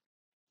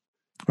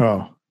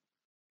 Oh,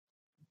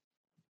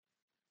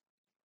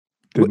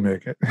 didn't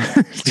make it.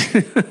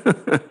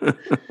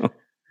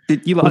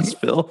 You lost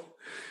Phil?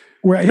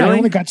 Well, really? I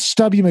only got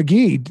Stubby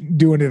McGee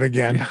doing it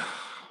again.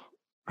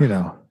 You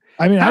know,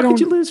 I mean, how could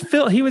you lose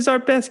Phil? He was our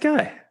best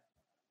guy.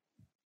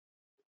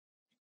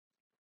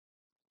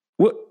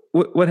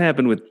 What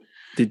happened with?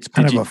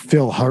 Kind of a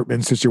Phil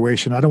Hartman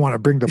situation. I don't want to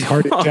bring the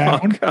party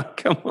down. God,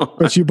 come on.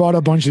 But you bought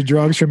a bunch of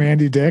drugs from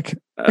Andy Dick.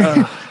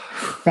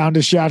 Found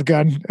a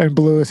shotgun and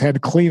blew his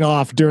head clean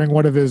off during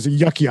one of his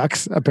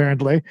yucks.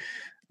 Apparently.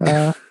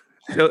 So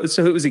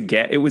it was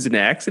it was an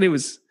accident. He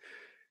was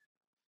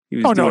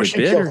doing she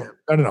killed him.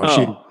 No.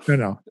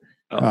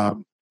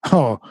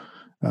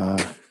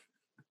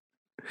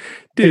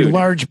 Dude, a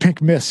large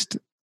pink mist.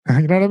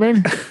 You know what I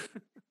mean?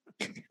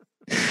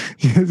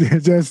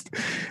 Just,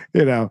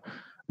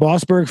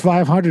 Mossberg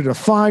 500, a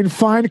fine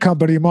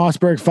company,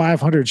 Mossberg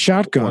 500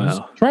 shotguns.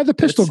 Wow. Try the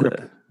pistol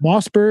grip.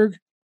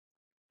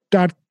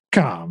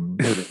 Mossberg.com.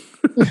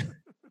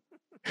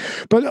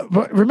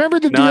 But remember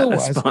the deal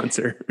was. Not a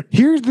sponsor.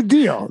 Here's the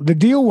deal. The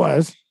deal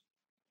was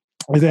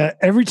that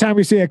every time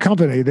we see a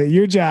company, that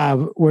your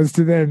job was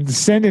to then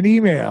send an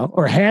email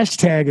or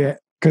hashtag it,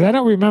 because I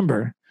don't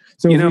remember.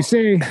 So if we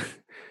say,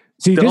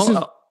 see, this is.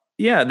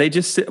 Yeah, they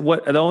just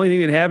the only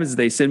thing that happens is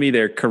they send me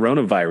their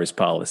coronavirus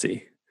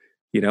policy,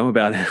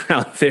 about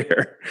how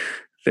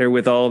they're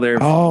with all their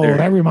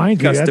that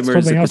reminds me. That's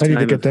something else I need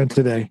to get done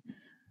today.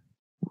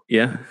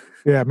 Yeah.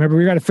 Yeah, remember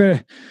we got to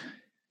fit.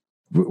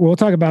 We'll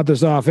talk about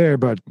this off air,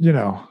 but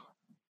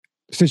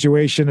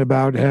situation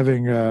about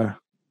having the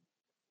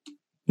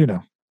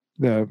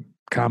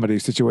comedy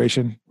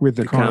situation with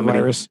the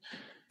coronavirus.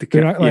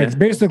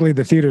 Basically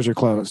the theaters are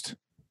closed.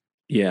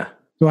 Yeah.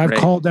 So I've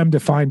called them to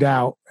find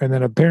out, and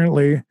then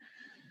apparently,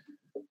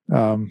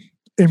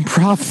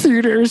 improv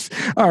theaters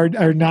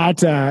are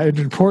not an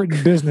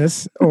important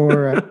business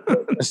or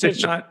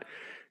it's not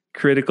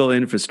critical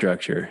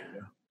infrastructure.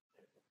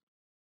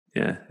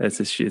 Yeah, it's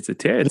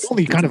the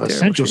only kind of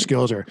essential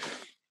skills are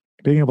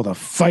being able to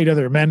fight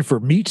other men for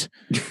meat,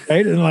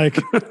 right? And like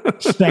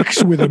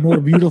sex with a more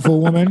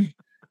beautiful woman,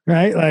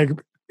 right? Like,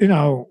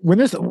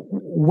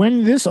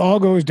 when this all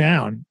goes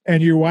down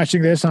and you're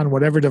watching this on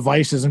whatever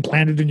device is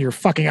implanted in your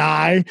fucking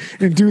eye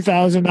in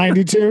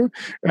 2092,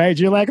 right?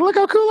 You're like, look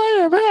how cool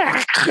I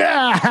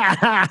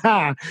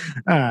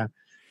am.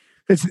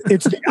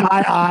 It's the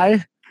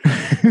I.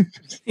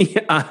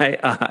 The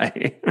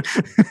I.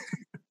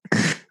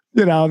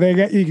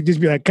 You can just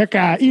be like,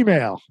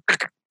 email,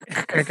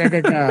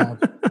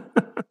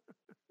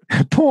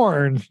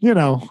 porn,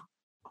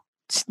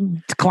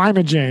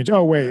 Climate change.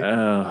 Oh, wait.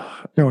 No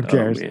one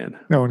cares. Man.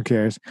 No one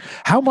cares.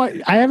 How much?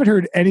 I haven't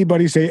heard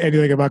anybody say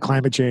anything about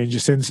climate change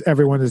since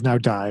everyone is now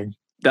dying.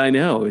 I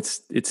know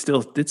it's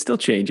still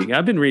changing.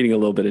 I've been reading a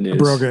little bit of news.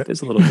 Broke it.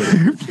 There's a little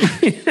bit.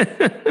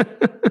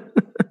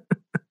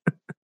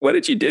 What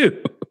did you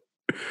do?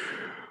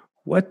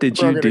 What did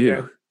you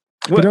do?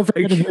 But don't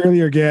forget an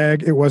earlier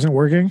gag. It wasn't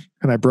working,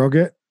 and I broke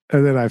it,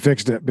 and then I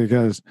fixed it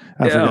because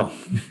I forgot.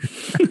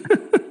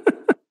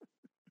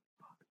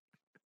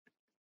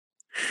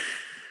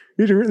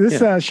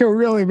 This show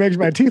really makes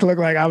my teeth look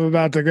like I'm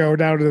about to go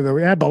down to the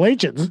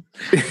Appalachians.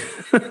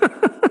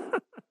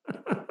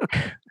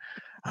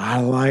 I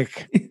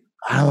like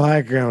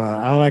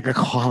a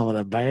call it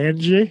a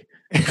banshee.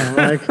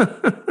 I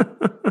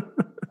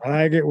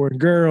like it when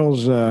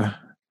girls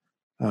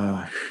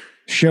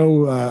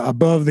show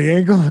above the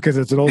ankle because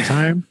it's an old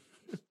time.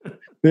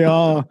 They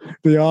all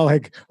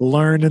like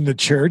learn in the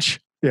church,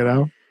 you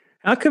know.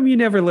 How come you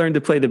never learned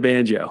to play the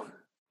banjo?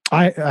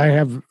 I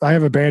have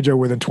a banjo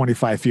within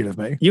 25 feet of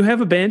me. You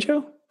have a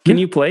banjo? Can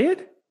you play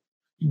it?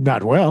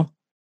 Not well.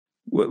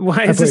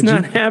 Why is this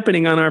not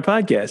happening on our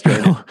podcast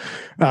right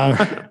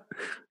now?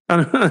 I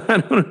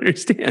don't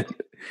understand.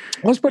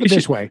 Let's put it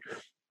this way.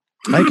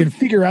 I can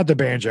figure out the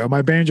banjo.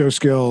 My banjo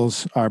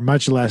skills are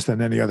much less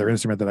than any other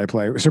instrument that I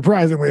play.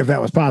 Surprisingly, if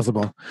that was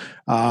possible.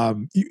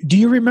 Do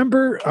you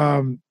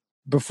remember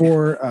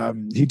before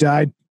he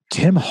died,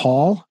 Tim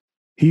Hall?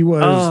 He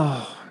was.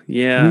 Oh,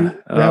 yeah.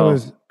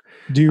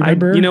 Do you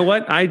remember? You know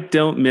what? I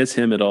don't miss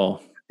him at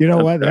all. You know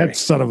what? Sorry. That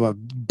son of a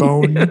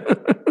bone.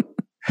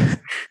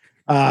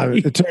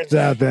 It turns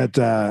out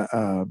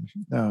that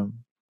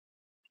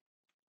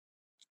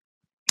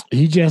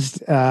he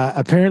just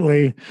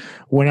apparently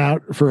went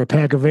out for a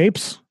pack of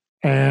vapes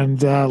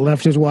and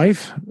left his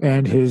wife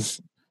and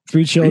his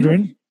 3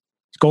 children,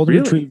 his golden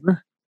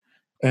retriever,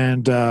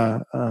 and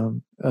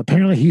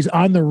apparently he's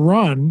on the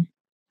run.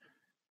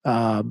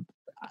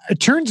 It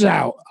turns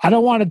out I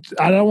don't want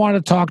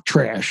to talk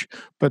trash,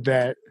 but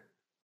that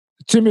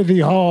Timothy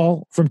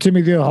Hall from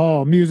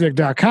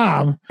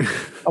TimothyHallMusic.com,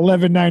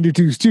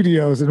 1192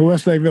 Studios in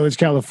Westlake Village,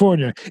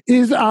 California,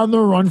 is on the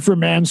run for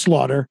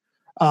manslaughter.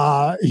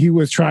 He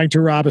was trying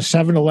to rob a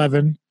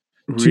 7-Eleven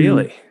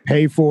to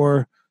pay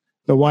for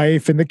the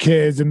wife and the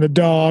kids and the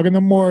dog and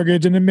the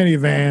mortgage and the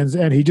minivans,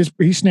 and he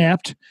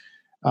snapped.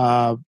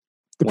 The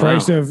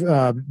price of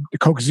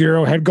Coke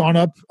Zero had gone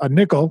up a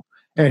nickel.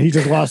 And he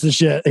just lost his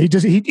shit. He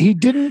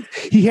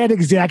had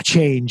exact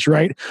change,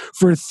 right?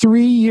 For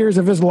 3 years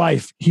of his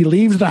life, he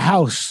leaves the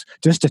house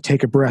just to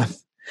take a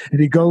breath. And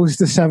he goes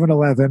to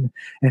 7-Eleven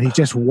and he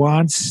just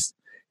wants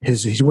he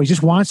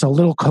just wants a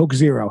little Coke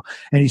Zero.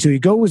 And so he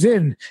goes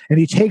in and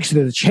he takes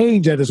the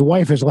change that his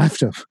wife has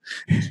left him.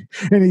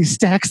 And he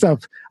stacks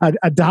up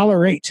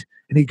 $1.08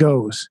 and he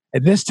goes.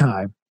 And this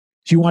time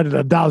she wanted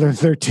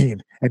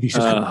 $1.13. And he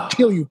says, I'm gonna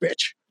kill you,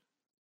 bitch.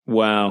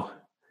 Wow.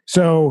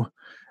 So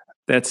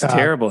that's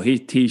terrible.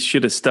 He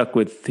should have stuck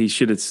with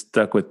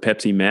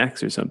Pepsi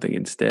Max or something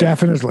instead.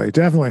 Definitely.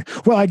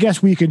 Well, I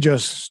guess we can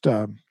just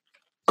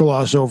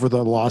gloss over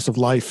the loss of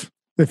life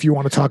if you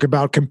want to talk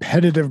about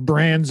competitive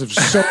brands of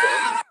soap.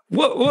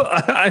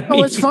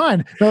 It's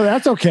fine. No,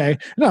 that's okay.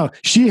 No,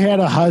 she had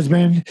a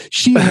husband.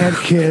 She had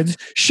kids.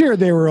 Sure,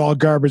 they were all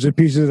garbage and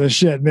pieces of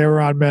shit, and they were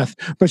on meth.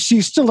 But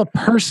she's still a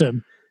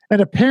person.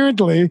 And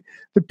apparently,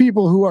 the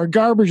people who are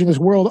garbage in this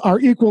world are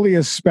equally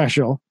as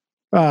special.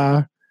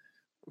 I'm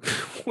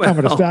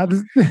going to stop.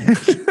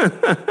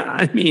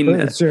 I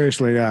mean,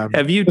 seriously.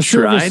 Have you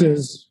tried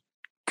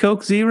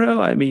Coke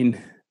Zero? I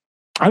mean,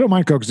 I don't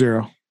mind Coke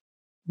Zero.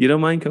 You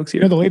don't mind Coke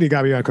Zero? No, the lady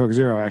got me on Coke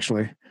Zero,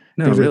 actually.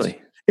 No, really?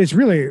 It's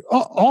really,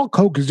 all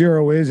Coke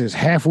Zero is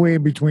halfway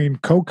in between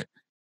Coke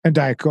and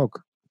Diet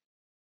Coke.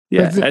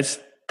 Yeah, it's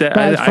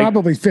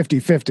probably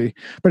 50-50,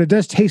 but it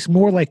does taste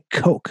more like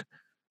Coke.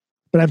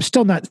 But I'm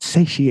still not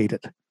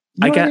satiated.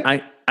 I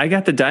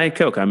got the Diet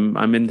Coke. I'm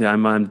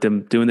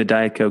doing the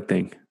Diet Coke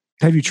thing.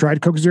 Have you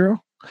tried Coke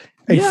Zero?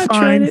 I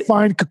tried it.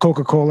 Fine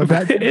Coca-Cola.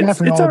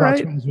 It's all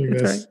right.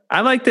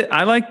 I like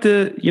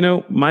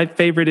the, my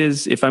favorite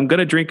is if I'm going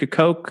to drink a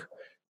Coke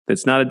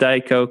that's not a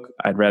Diet Coke,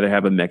 I'd rather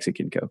have a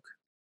Mexican Coke.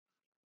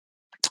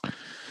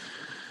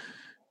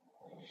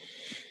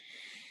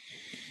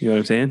 You know what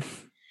I'm saying?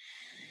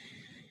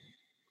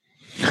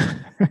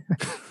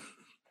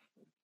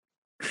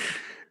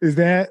 Is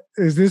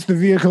this the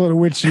vehicle in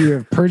which you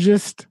have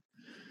purchased?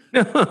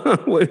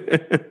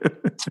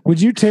 Would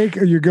you take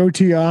your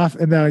goatee off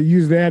and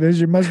use that as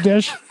your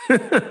mustache?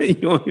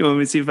 you want me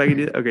to see if I can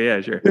do it? Okay,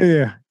 yeah, sure.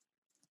 Yeah.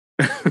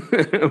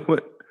 I'm going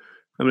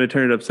to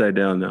turn it upside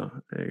down now.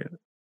 There you go.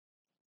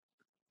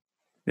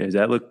 Yeah, does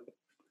that look?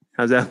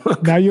 How's that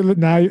look? Now you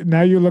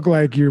look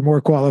like you're more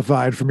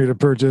qualified for me to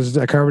purchase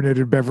a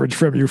carbonated beverage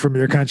from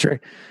your country.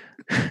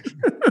 Oh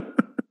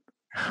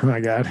my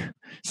God.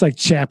 It's like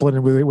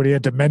Chaplin when he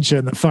had dementia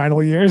in the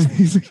final years.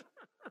 He's like,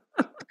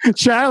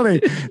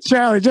 Charlie,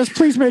 just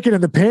please make it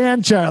in the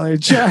pan, Charlie,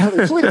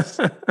 please.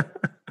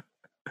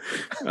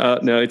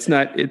 No, it's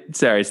not.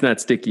 It's not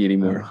sticky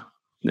anymore.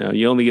 No,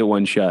 you only get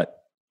one shot.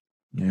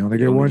 You only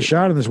get one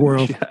shot in this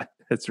world. Yeah,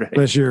 that's right.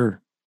 Unless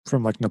you're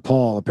from like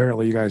Nepal.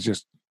 Apparently you guys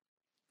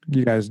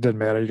doesn't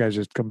matter. You guys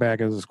just come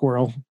back as a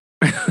squirrel.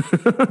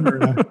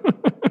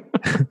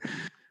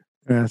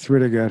 Yeah, it's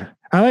really good.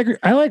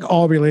 I like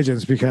all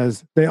religions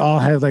because they all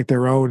have like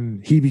their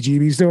own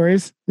heebie-jeebie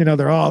stories. You know,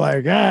 they're all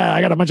like,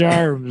 I got a bunch of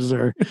arms,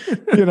 or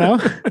you know.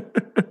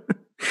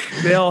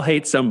 They all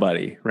hate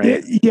somebody,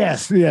 right?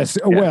 Yes. Yeah.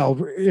 Well,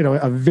 you know,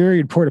 a very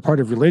important part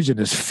of religion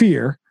is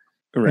fear,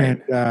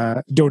 right?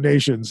 And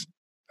donations.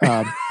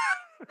 I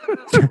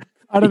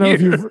don't know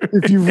if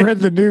you've read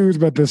the news,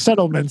 but the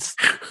settlements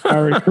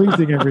are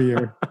increasing every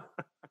year.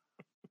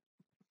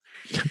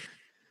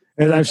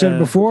 As I've said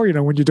before, you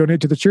know, when you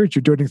donate to the church,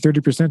 you're donating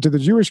 30% to the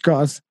Jewish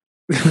cause.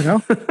 You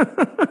know, I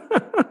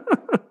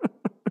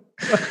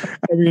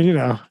mean, you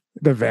know,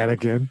 the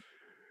Vatican.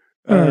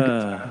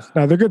 No,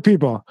 they're good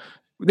people.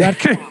 The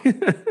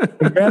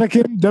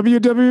Vatican,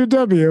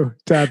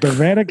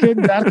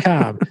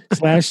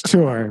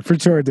 www.thevatican.com/tour for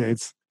tour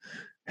dates.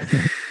 Do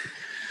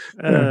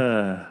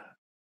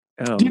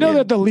you know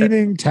that the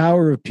Leaning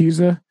Tower of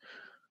Pisa,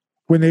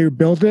 when they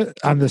built it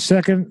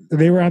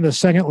they were on the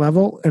second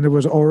level and it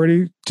was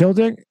already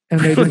tilting,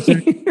 and they just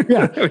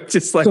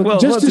just like, so well,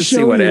 let's just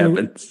see what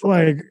happens.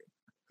 Like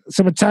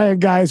some Italian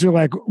guys were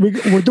like,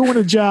 we're doing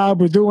a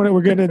job, we're doing it,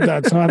 we're getting it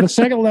done. So on the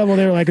second level,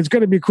 they were like, it's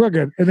going to be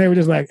crooked, and they were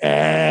just like,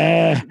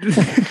 Okay,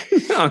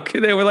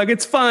 they were like,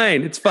 it's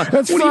fine, That's what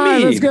fine. Do you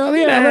mean? Let's go.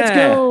 Yeah, let's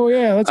go.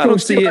 Yeah, let's go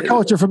see the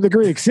culture from the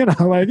Greeks. You know,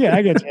 like, yeah,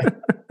 I get you.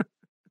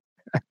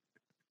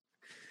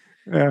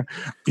 You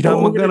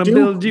know, we're going to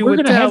build you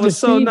a tower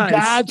so nice.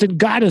 Gods and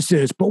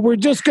goddesses, but we're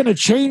just going to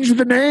change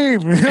the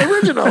name.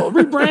 Original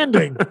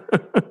rebranding.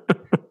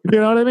 You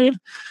know what I mean?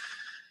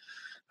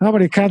 How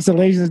many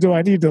constellations do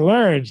I need to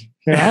learn?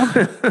 You know?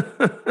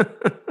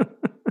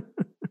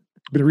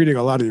 Been reading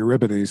a lot of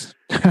Euripides.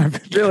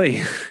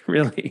 Really?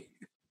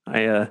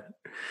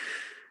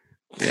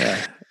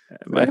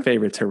 My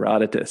favorite's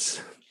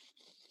Herodotus.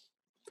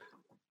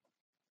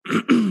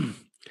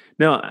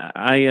 No,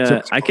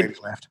 I could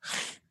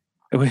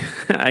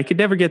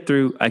never get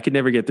through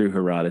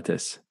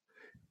Herodotus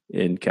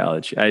in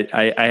college.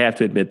 I have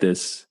to admit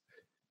this.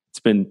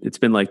 It's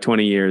been like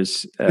 20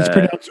 years. It's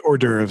pronounced hors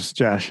d'oeuvres,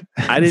 Josh.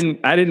 I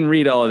didn't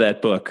read all of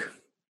that book.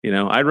 You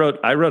know, I wrote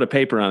a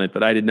paper on it,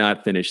 but I did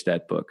not finish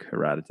that book,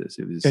 Herodotus.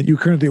 And you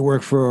currently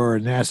work for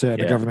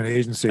NASA, a government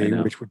agency,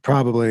 which would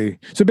probably.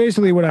 So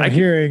basically, what I'm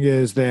hearing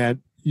is that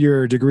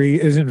your degree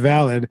isn't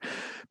valid,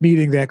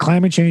 meaning that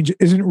climate change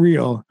isn't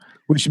real,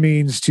 which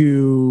means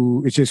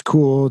it's just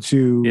cool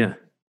to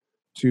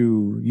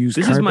use.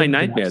 This is my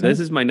nightmare. This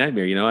is my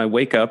nightmare. You know, I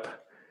wake up.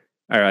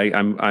 All right,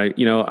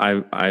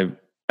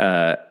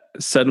 I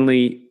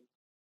suddenly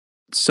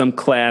some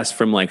class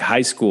from like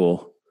high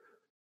school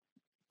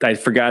I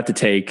forgot to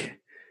take.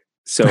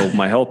 So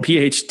my whole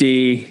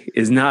PhD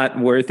is not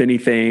worth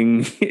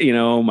anything, you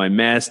know, my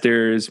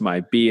master's,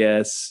 my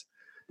BS.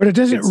 But it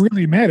doesn't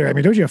really matter. I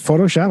mean, don't you have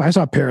Photoshop? I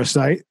saw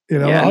Parasite, you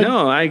know. Yeah,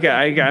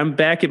 I'm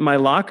back at my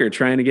locker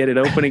trying to get it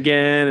open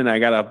again. And I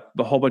got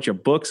a whole bunch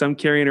of books I'm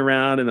carrying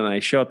around. And then I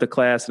show up to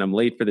class and I'm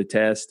late for the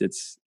test.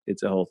 It's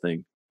a whole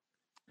thing.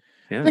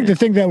 Yeah, I think the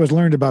thing that was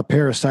learned about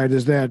Parasite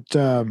is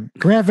that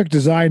graphic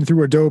design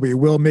through Adobe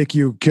will make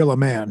you kill a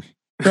man,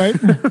 right?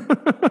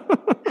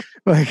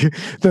 Like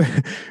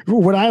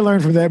what I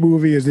learned from that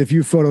movie is if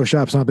you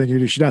Photoshop something you're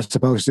not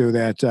supposed to,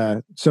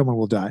 that someone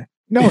will die.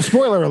 No,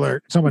 spoiler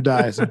alert! Someone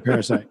dies in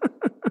Parasite.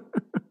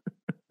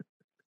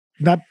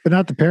 But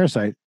not the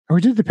Parasite. Or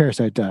did the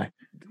Parasite die?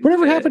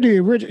 Whatever happened to the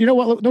original? You know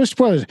what? No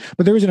spoilers.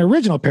 But there was an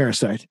original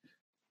Parasite.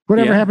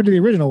 Whatever happened to the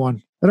original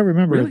one? I don't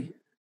remember. Really?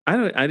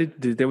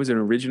 There was an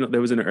original.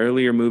 There was an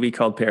earlier movie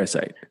called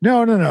Parasite.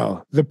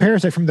 No. The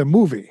Parasite from the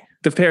movie.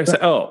 The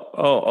Parasite.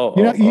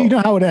 You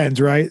know how it ends,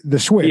 right? The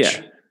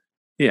switch.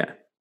 Yeah.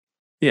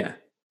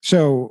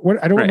 So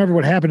I don't remember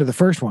what happened to the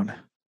first one.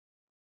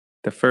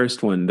 The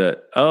first one, they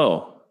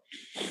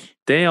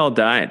all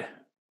died.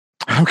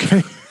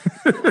 Okay.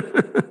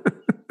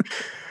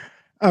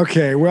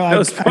 Okay.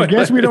 Well, I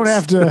guess we don't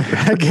have to.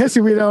 I guess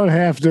we don't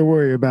have to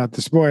worry about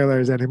the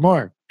spoilers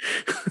anymore.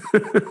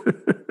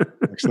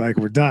 Looks like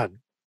we're done.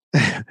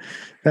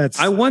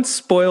 I once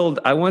spoiled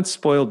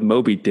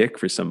Moby Dick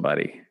for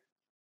somebody.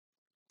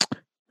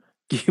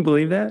 Can you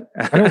believe that?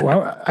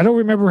 I don't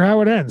remember how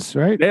it ends.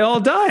 Right? They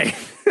all die.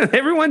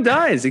 Everyone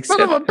dies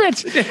except son of a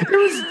bitch.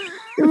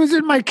 It was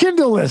in my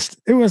Kindle list.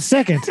 It was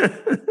second.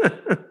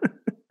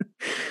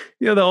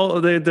 You know,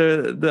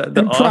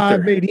 the author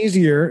made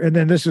easier, and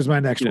then this was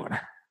my next one.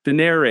 The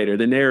narrator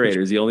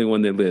is the only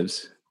one that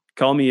lives.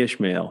 Call me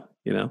Ishmael.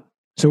 You know.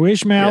 So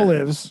Ishmael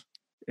lives.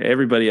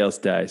 Everybody else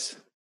dies.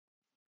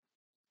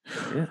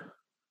 Yeah.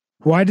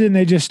 Why didn't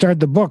they just start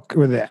the book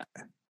with that?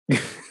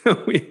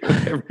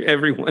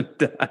 Everyone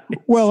dies.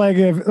 Well, like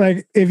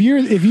if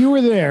you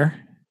were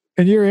there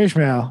and you're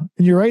Ishmael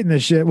and you're writing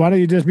this shit, why don't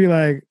you just be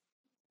like,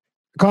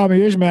 call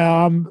me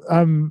Ishmael?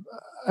 I'm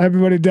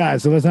everybody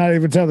dies, so let's not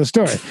even tell the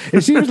story.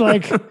 It seems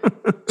like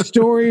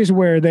stories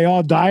where they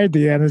all die at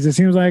the end. It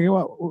seems like,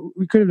 well,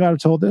 we could have not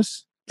told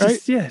this.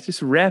 Just, right?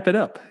 Just wrap it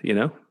up. You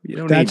don't.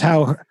 That's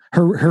how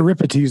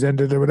Euripides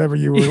ended, or whatever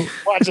you were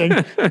watching.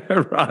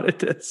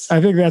 Herodotus.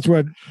 I think that's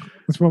what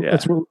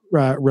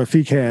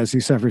Rafik has. He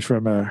suffers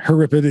from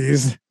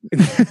Euripides.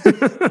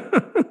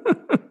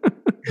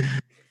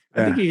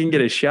 I think you can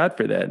get a shot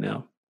for that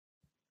now.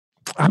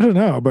 I don't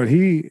know, but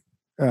he.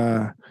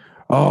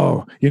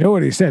 You know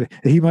what he said?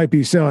 He might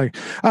be selling.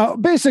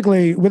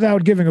 Basically,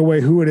 without giving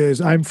away who it is,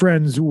 I'm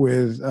friends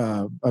with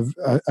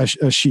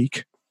a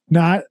sheik,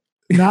 not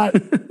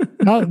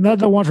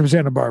the one from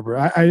Santa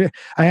Barbara.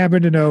 I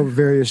happen to know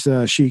various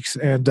sheiks,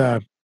 and yeah,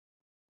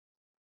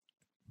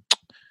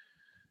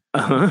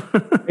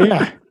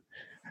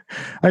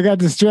 I got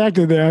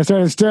distracted there. I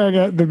started staring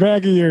at the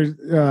back of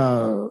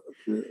your.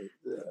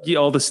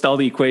 All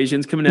the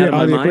equations coming out of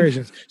my mind.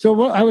 Equations. So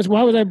why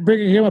was I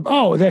bringing him up?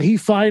 Oh, that he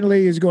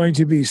finally is going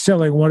to be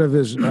selling one of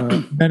his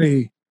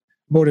many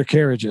motor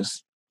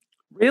carriages.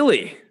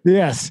 Really?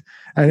 Yes,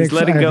 He's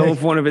letting go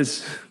of one of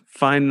his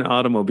fine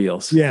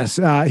automobiles. Yes,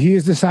 he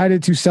has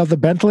decided to sell the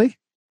Bentley.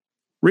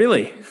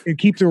 Really? And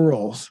keep the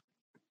rolls.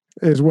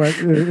 Is what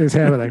is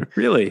happening.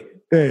 Really?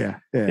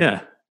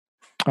 Yeah.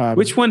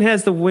 Which one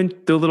has the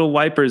little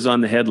wipers on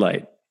the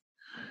headlight?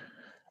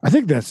 I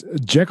think that's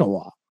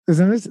Jaguar.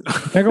 Isn't it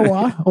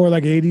Jaguar or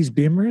like 80s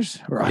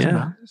Beamers or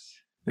yeah.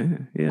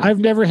 I've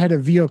never had a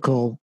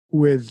vehicle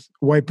with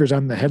wipers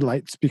on the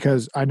headlights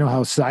because I know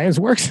how science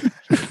works.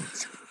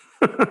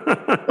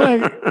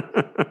 like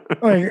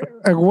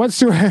what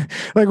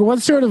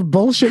sort of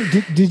bullshit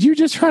did you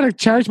just try to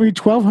charge me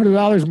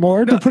 $1,200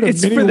 more to put a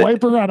mini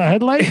wiper on a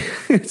headlight?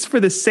 It's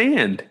for the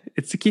sand.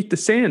 It's to keep the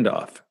sand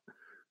off.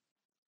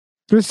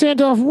 The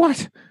sand off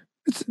what?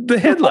 It's the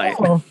headlight.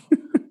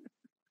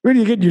 When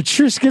you get your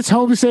Triscuits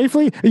home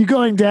safely? Are you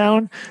going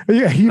down? Are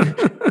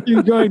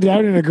you going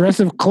down an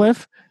aggressive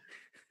cliff?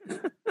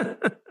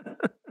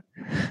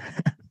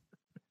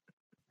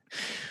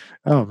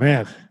 Oh,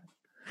 man.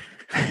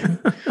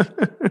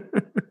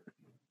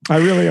 I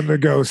really am the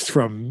ghost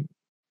from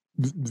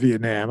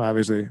Vietnam,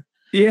 obviously.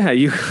 Yeah,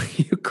 you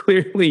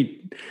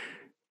clearly,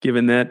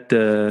 given that,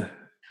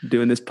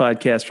 doing this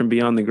podcast from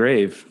beyond the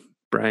grave,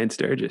 Brian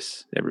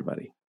Sturgis,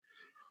 everybody.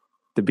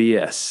 The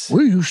BS.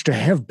 We used to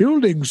have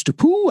buildings to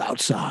poo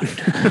outside.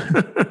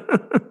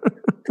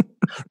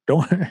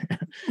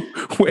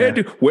 Where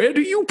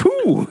do you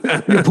poo?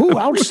 You poo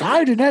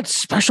outside in that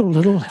special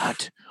little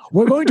hut.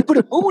 We're going to put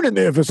a moon in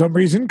there for some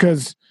reason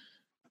because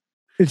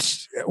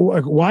it's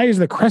like, why is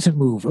the crescent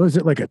move? Oh, is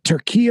it like a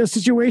Turkey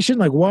situation?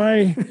 Like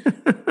why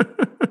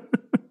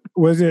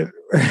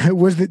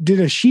did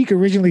a sheik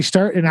originally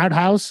start an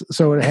outhouse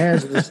so it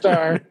has the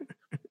star?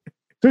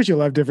 Don't you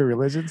love different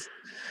religions?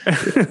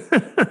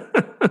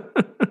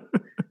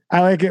 I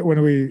like it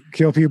when we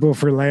kill people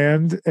for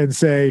land and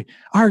say,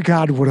 our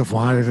God would have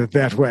wanted it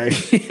that way.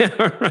 Yeah,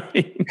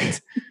 right.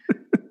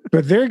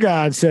 But their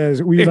God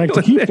says, we'd like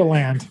to keep the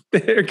land.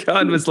 Their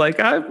God was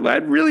like,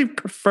 I'd really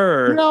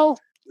prefer.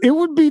 It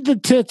would be the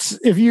tits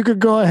if you could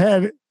go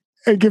ahead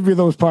and give me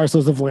those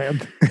parcels of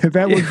land.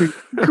 That would be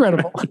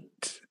incredible.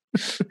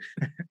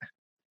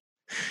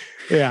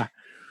 Yeah.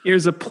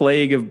 Here's a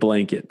plague of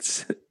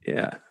blankets.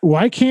 Yeah.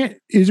 Why can't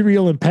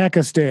Israel and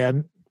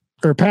Pakistan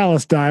or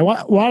Palestine,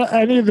 why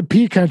any of the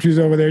P countries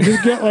over there,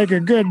 just get like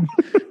a good,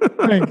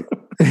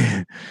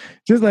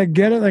 just like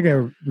get it like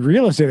a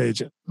real estate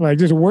agent, like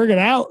just work it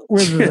out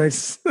with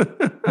yes.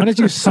 Why don't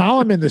you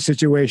Solomon the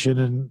situation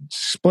and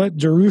split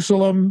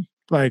Jerusalem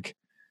like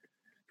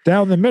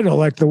down the middle,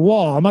 like the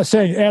wall? I'm not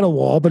saying add a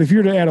wall, but if you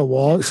were to add a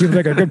wall, it seems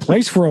like a good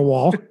place for a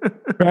wall,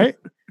 right?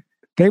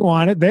 They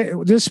want it. They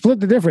just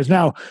split the difference.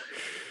 Now,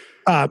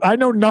 I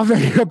know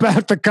nothing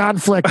about the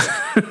conflict,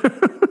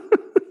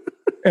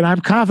 and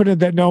I'm confident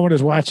that no one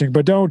is watching.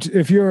 But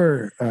if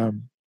you're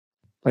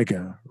like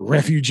a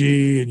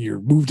refugee and you're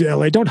moved to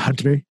LA, don't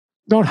hunt me.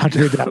 Don't hunt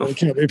me that way.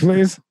 Kill me,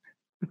 please.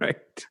 Right.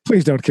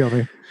 Please don't kill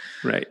me.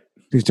 Right.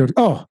 Please don't.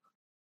 Oh,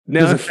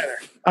 no.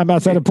 I'm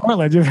outside of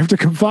Portland. You have to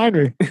come find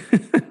me.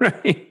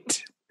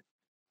 Right.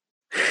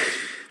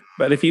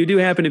 But if you do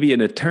happen to be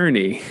an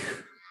attorney,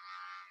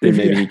 then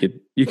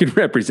maybe you could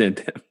represent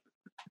him.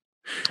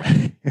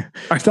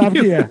 Stop,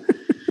 yeah.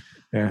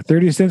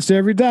 30 cents to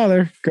every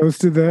dollar goes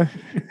to the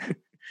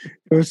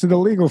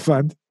legal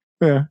fund.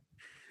 Yeah.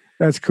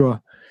 That's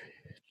cool.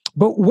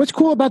 But what's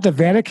cool about the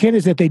Vatican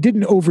is that they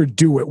didn't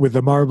overdo it with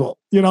the marble.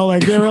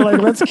 Like they were like,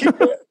 let's keep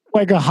it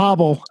like a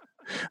hobble.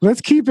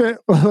 Let's keep it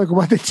like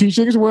what the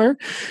teachings were.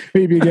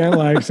 Maybe get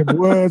like some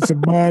wood,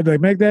 some mud, like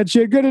make that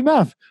shit good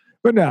enough.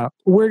 But no,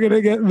 we're going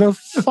to get the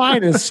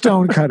finest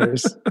stone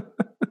cutters.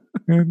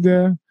 And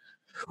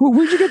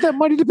where'd you get that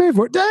money to pay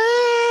for it?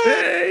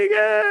 There you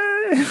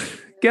go.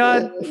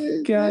 God.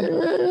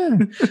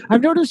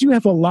 I've noticed you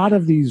have a lot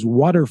of these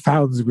water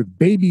fountains with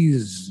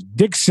babies'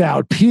 dicks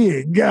out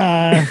peeing.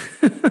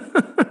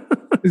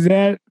 Is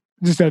that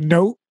just a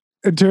note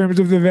in terms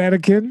of the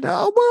Vatican?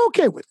 No, we're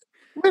okay with it.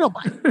 We don't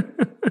mind.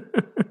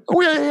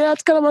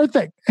 That's kind of our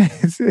thing.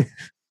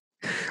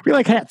 We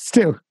like hats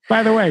too.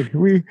 By the way,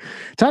 we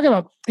talk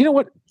about, you know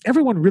what?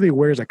 everyone really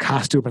wears a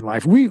costume in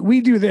life.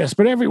 We do this,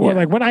 but everyone,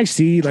 like when I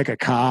see like a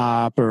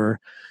cop or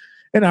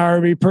an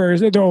army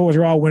person,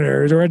 they're all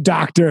winners, or a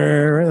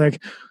doctor,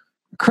 like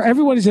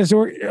everybody says,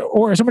 or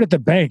someone at the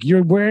bank,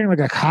 you're wearing like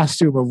a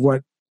costume of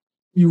what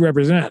you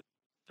represent,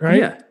 right?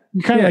 Yeah.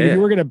 You kind of like, if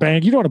you work at a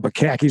bank, you don't want to put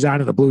khakis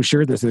on in the blue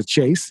shirt that says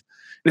Chase,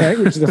 right?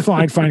 Which is a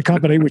fine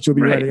company, which you'll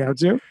be writing out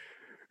to.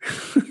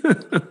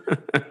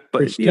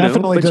 But which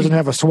definitely doesn't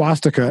have a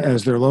swastika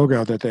as their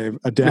logo that they've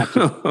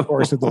adapted over the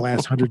course of the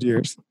last 100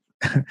 years.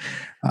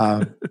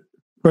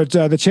 But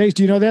the Chase,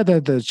 do you know that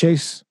the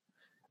Chase,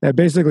 that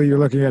basically you're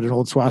looking at an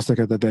old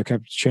swastika that they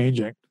kept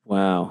changing.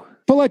 Wow.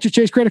 Pull out your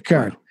Chase credit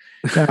card.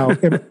 Now,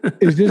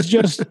 is this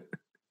just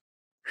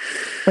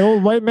an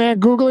old white man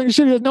Googling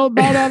shit he doesn't know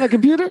about on the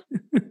computer?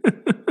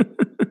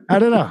 I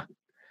don't know.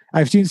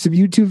 I've seen some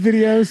YouTube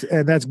videos,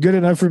 and that's good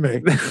enough for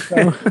me.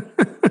 So,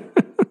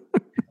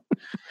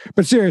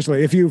 but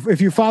seriously, if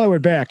you follow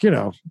it back,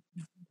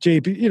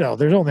 JP,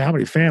 there's only how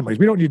many families.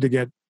 We don't need to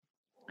get,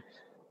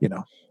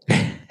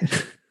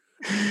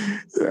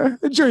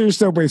 enjoy your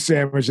Subway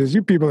sandwiches.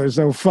 You people are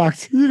so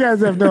fucked. You guys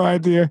have no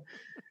idea.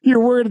 You're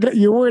worried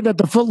that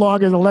the foot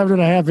long is 11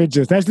 and a half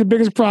inches. That's the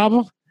biggest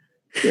problem.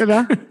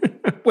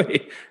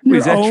 Wait,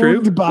 is that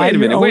true? Wait a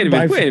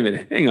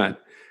minute. Hang on.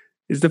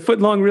 Is the foot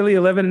long really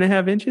 11 and a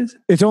half inches?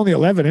 It's only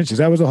 11 inches.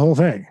 That was the whole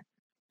thing.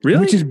 Really?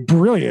 Which is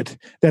brilliant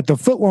that the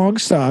foot long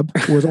sub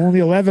was only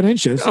 11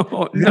 inches.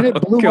 Then it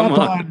blew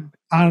up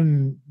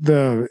on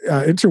the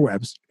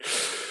interwebs.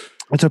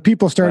 And so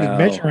people started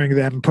measuring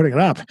them and putting it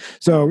up.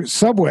 So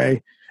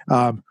Subway,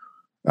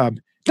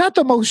 not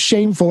the most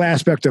shameful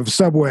aspect of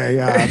Subway,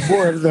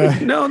 more of the...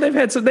 No, they've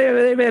had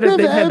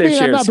their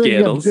share of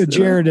scandals.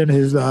 Jared and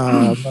his...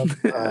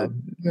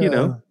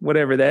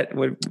 whatever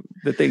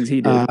the things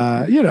he did.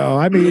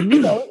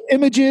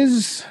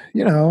 Images,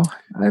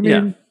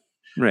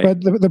 right.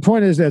 But the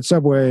point is that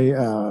Subway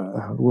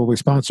will be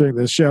sponsoring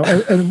this show.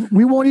 And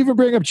we won't even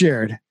bring up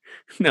Jared.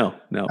 No.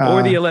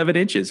 Or the 11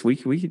 inches.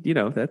 We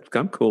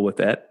I'm cool with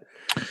that.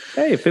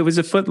 Hey, if it was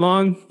a foot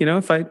long,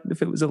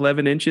 if it was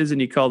 11 inches and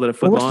you called it a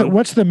foot long.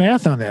 What's the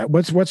math on that?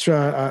 What's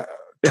 12?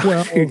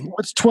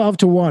 What's 12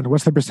 to 1?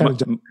 What's the percentage?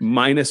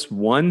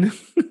 -1.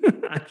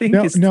 I think.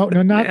 No,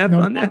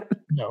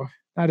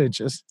 not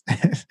inches.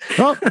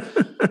 Oh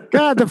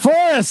God, the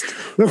forest.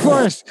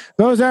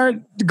 Those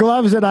aren't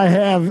gloves that I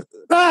have.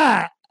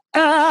 What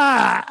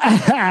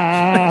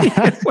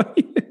are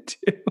you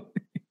doing?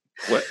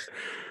 What?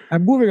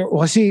 I'm moving.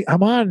 Well, see,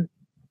 I'm on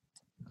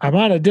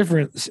a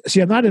different.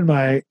 See, I'm not in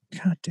my.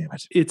 God damn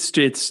it! It's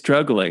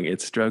struggling.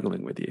 It's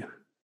struggling with you.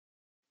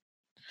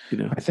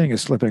 My thing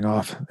is slipping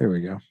off. There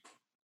we go.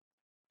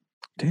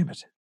 Damn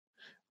it!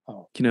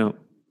 Oh,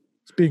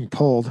 it's being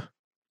pulled.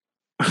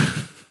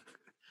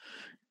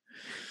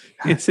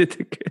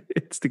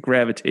 It's the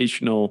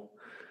gravitational.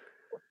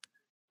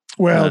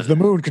 Well, the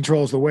moon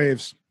controls the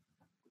waves.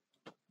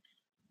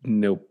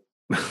 Nope.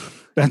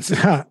 That's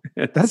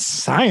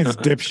science,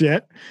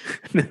 dipshit.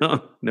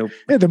 No, nope.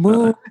 Yeah, the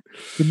moon.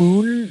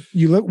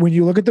 When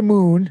you look at the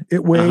moon,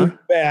 it waves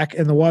back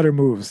and the water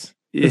moves.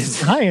 It's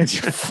science,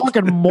 you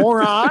fucking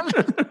moron.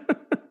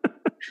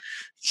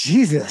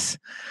 Jesus.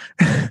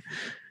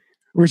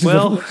 Which is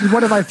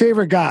one of my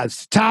favorite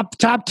gods. Top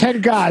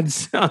 10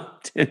 gods.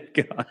 Top 10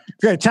 gods.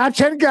 Okay, top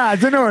 10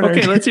 gods in order.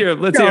 Okay, let's hear it.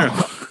 Let's hear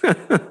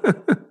it.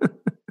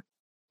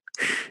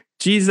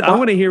 Jesus, I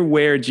want to hear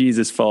where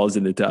Jesus falls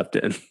in the top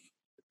 10.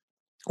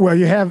 Well,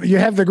 you have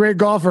the great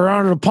golfer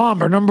Arnold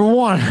Palmer, number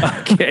 1.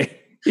 Okay.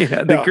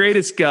 Yeah, the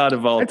greatest god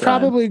of all time. I'd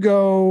probably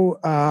go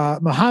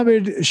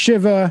Muhammad,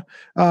 Shiva,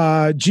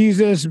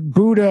 Jesus,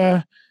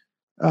 Buddha,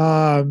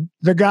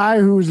 the guy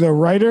who's the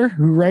writer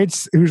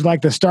who's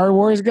like the Star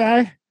Wars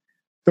guy,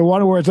 the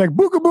one where it's like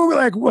booga booga,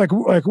 like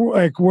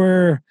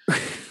where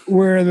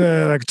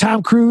the like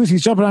Tom Cruise,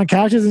 he's jumping on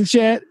couches and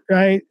shit,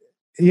 right?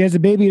 He has a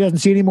baby he doesn't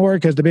see anymore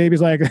because the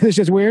baby's like, this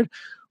is weird.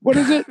 What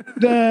is it?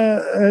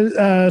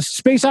 The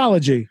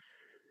Spaceology.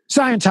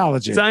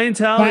 Scientology.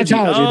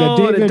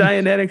 Oh, the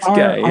Dianetics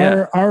guy.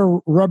 Yeah.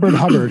 R. Robert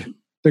Hubbard.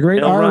 The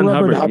great R.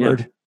 Robert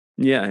Hubbard.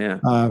 Yeah.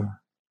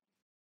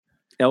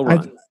 L.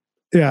 Ron.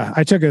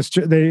 I took like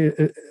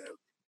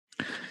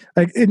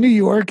in New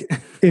York,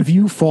 if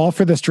you fall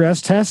for the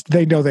stress test,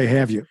 they know they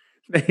have you.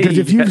 Because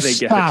if you've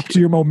stopped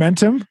your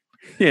momentum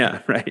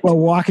while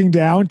walking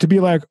down to be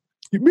like,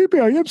 maybe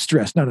I am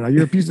stressed. No,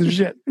 you're a piece of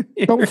shit.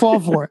 Don't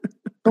fall for it.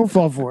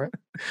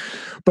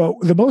 But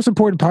the most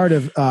important part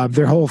of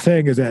their whole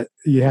thing is that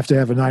you have to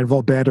have a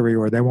 9-volt battery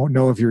or they won't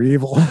know if you're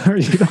evil.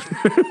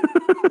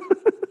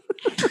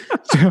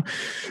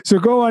 So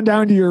go on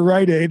down to your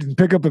Rite Aid and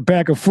pick up a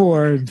pack of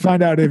 4 and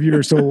find out if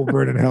your soul will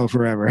burn in hell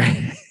forever.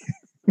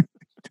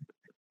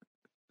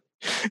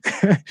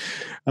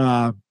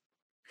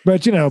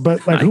 But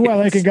who I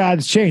like in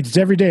God's changed. It's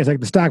every day. It's like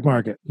the stock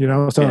market,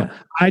 So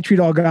I treat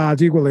all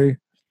gods equally.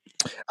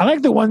 I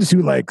like the ones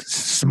who like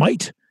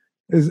smite.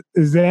 That's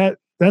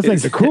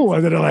like the cool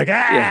ones that are like,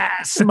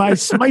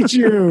 smite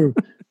you.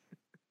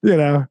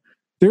 They're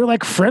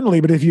like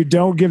friendly, but if you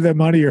don't give them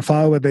money or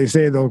follow what they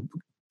say, they'll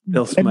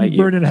they'll and smite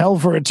burn you. in hell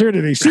for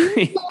eternity.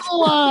 Seems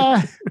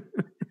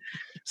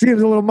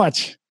a little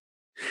much.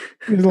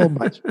 Seems a little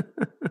much.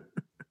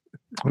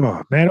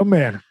 Oh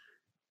man.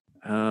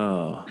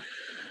 Oh.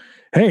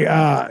 Hey,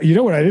 you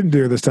know what I didn't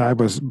do this time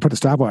was put a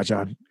stopwatch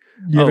on.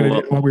 You have any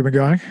idea how long we've been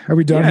going? Are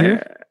we done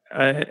here?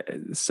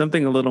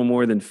 Something a little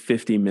more than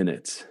 50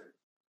 minutes.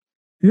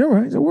 Yeah,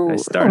 right.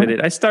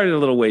 I started a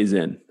little ways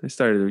in. I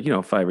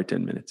started, 5 or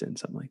 10 minutes in,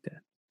 something like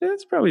that. Yeah,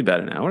 it's probably about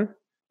an hour.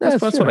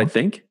 That's what I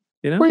think.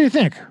 What do you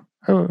think?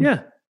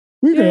 Yeah.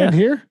 We can end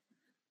here.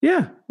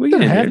 Yeah. We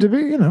don't have to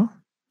be, It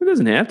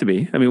doesn't have to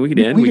be. I mean, we could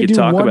end. We could do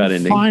talk one about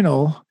ending.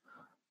 Final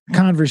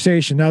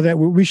conversation. Now that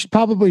we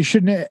probably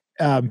shouldn't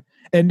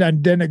end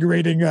on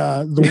denigrating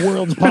the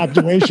world's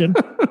population.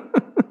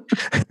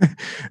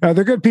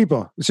 They're good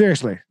people.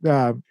 Seriously.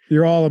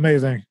 You're all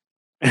amazing.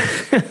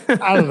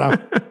 I don't know.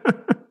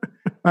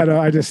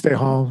 I just stay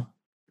home.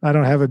 I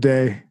don't have a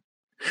day.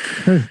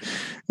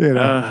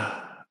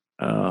 Yeah.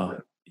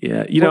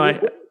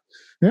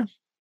 Yeah.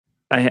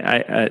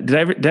 I did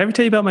I ever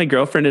tell you about my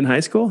girlfriend in high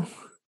school?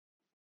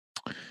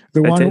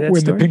 The one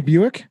with the pink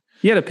Buick?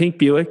 Yeah, the pink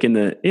Buick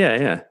and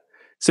yeah.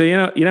 So you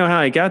know how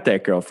I got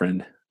that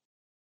girlfriend?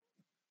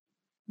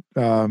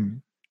 I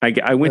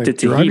went to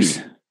Tahiti.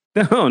 Drugs?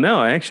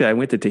 No. Actually, I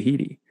went to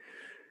Tahiti.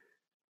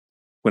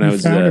 When you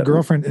found a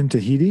girlfriend in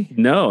Tahiti?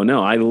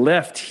 No. I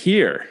left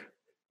here,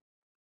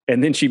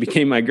 and then she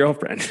became my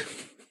girlfriend.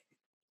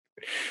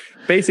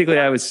 Basically,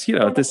 I was,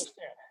 this.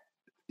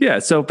 Yeah.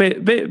 So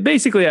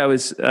basically, I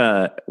was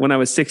when I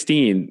was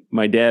 16.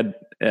 My dad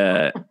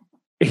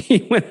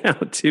he went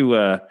out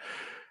to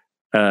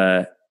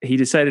he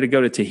decided to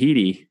go to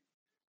Tahiti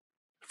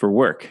for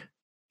work.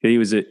 He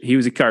was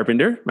a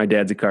carpenter. My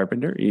dad's a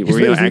carpenter. He's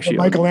the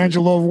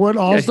Michelangelo of wood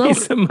also? Yeah,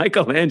 he's the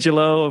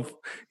Michelangelo of,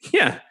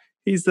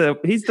 he's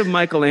the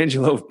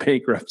Michelangelo of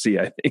bankruptcy,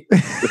 I think.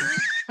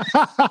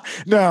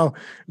 No.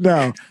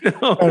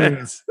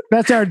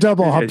 That's our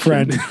double hop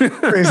friend.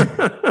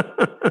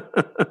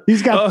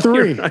 He's got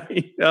three.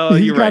 Right. Oh,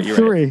 you're right.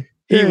 Three.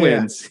 He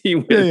wins. He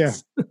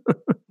wins.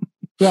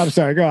 Yeah. I'm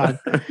sorry. Go on.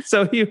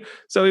 So he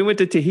went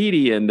to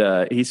Tahiti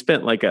and he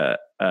spent like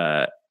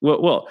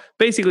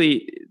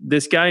basically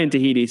this guy in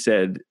Tahiti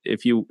said,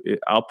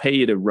 I'll pay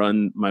you to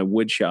run my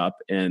wood shop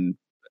and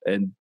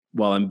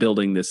while I'm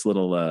building this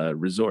little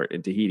resort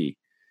in Tahiti.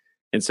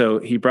 And so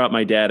he brought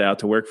my dad out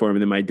to work for him,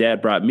 and then my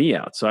dad brought me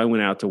out. So I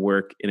went out to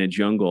work in a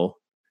jungle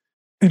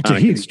on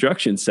a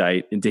construction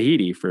site in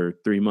Tahiti for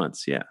 3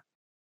 months. Yeah.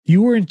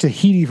 You were in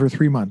Tahiti for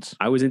 3 months.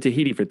 I was in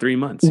Tahiti for 3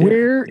 months.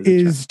 Where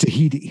is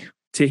Tahiti?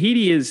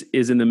 Tahiti is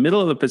in the middle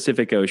of the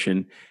Pacific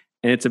Ocean,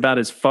 and it's about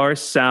as far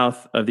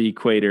south of the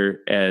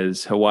equator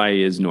as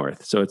Hawaii is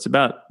north. So it's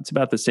about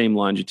the same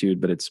longitude,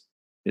 but it's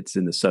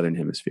in the southern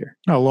hemisphere.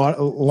 A lot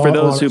for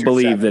those who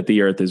believe that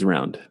the Earth is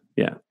round.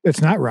 Yeah,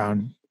 it's not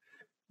round.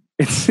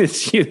 You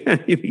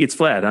think it's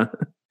flat, huh?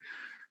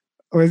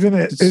 Oh, isn't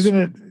it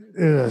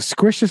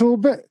squished just a little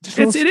bit?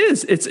 It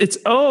is. It's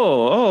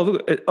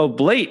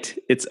oblate.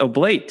 It's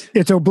oblate.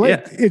 It's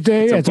oblate.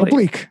 Yeah. It's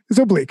oblique. It's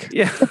oblique.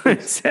 Yeah,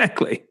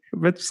 exactly.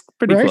 That's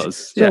pretty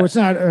close. So yeah. it's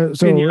not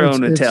in your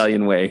own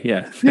Italian way.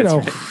 Yeah.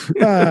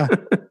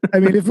 I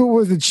mean, if it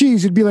was the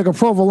cheese, it'd be like a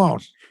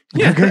provolone.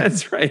 Yeah, okay?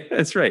 That's right.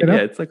 Yeah,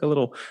 it's like a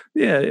little.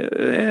 Yeah.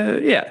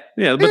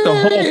 But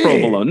the whole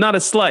provolone, not a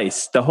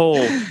slice. The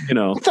whole.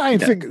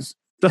 Fingers.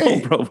 The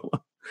whole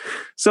provolone.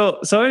 So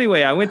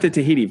anyway, I went to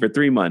Tahiti for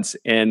 3 months,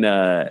 and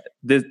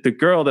the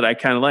girl that I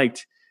kind of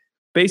liked,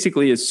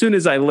 basically, as soon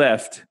as I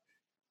left,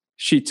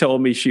 she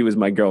told me she was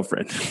my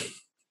girlfriend.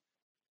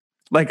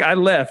 Like I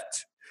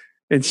left,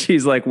 and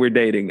she's like, "We're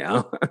dating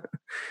now."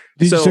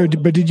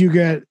 But did you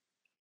get?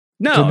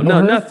 No,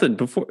 nothing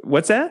before.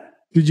 What's that?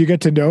 Did you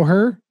get to know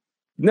her?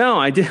 No,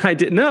 I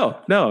did.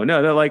 No.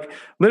 Like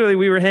literally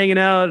we were hanging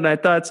out and I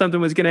thought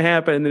something was going to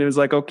happen. And then it was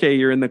like, okay,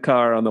 you're in the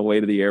car on the way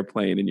to the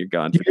airplane and you're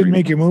gone. You didn't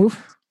make your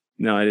move?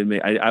 No, I didn't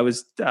I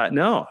was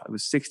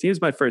 16. It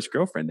was my first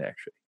girlfriend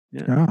actually.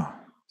 Yeah. Oh.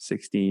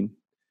 16.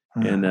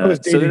 And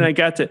so then I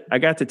got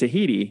to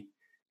Tahiti,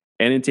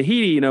 and in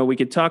Tahiti, we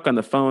could talk on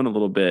the phone a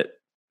little bit,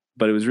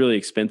 but it was really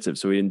expensive.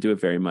 So we didn't do it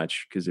very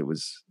much because it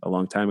was a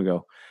long time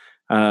ago.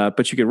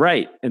 But you could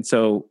write. And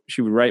so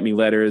she would write me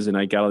letters, and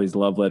I got all these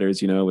love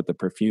letters, with the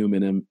perfume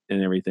in them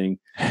and everything.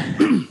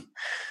 And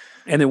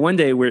then one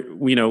day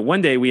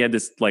we had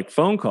this like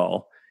phone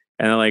call,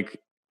 and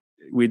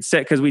we'd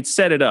set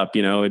it up,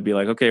 it'd be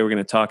like, okay, we're going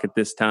to talk at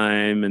this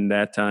time and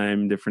that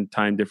time, different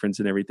time difference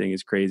and everything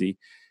is crazy.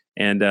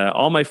 And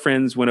all my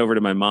friends went over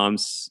to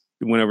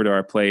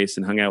our place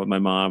and hung out with my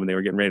mom, and they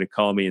were getting ready to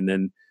call me. And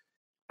then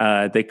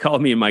they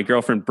called me, and my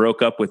girlfriend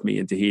broke up with me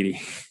in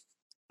Tahiti.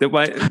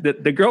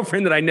 The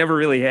girlfriend that I never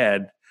really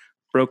had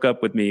broke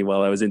up with me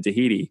while I was in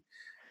Tahiti.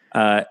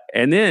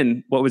 And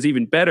then what was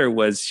even better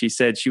was she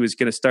said she was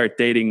going to start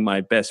dating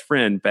my best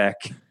friend back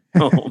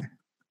home.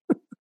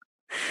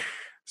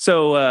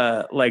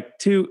 So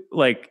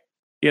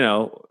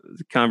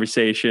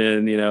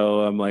conversation,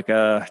 I'm like,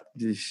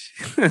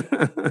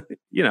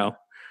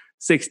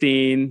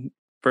 16,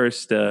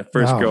 first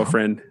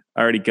girlfriend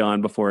already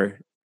gone before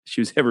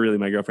she was ever really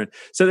my girlfriend.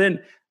 So then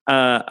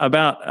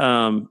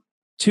about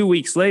 2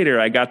 weeks later,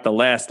 I got the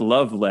last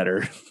love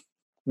letter,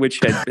 which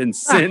had been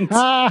sent.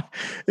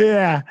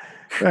 Yeah,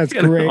 that's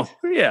great.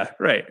 Yeah,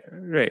 right.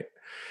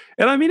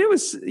 And I mean, it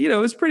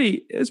was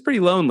pretty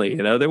lonely.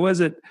 There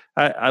wasn't.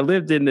 I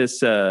lived in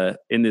this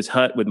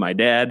hut with my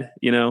dad.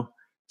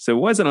 So it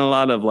wasn't a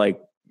lot of like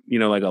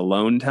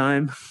alone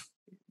time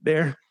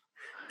there.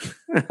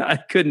 I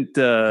couldn't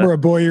for a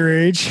boy your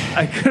age.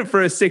 I couldn't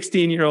for a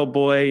 16-year-old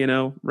boy,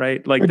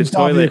 right? Like couldn't the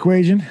toilet the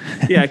equation.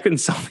 Yeah, I couldn't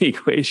solve the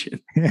equation.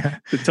 Yeah,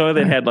 the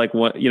toilet had like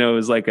one. It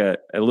was like a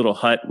little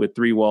hut with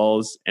 3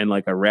 walls and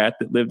like a rat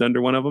that lived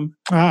under one of them.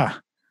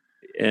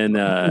 And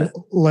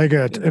like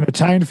an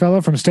Italian fellow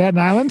from Staten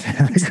Island.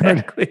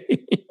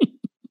 Exactly.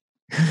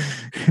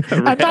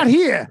 I'm not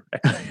here.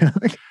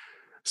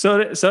 So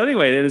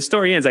anyway, the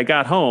story ends. I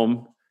got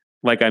home.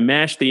 Like I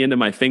mashed the end of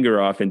my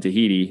finger off in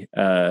Tahiti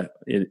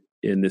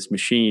in this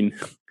machine,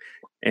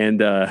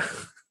 and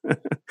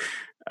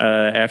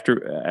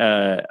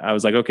after I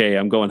was like, okay,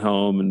 I'm going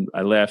home, and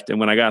I left. And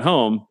when I got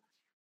home,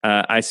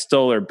 I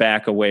stole her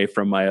back away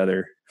from my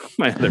other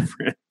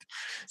friend.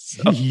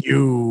 So,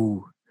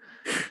 you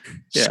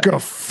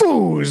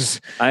scafoos!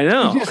 I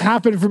know. You just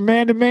hopping from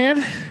man to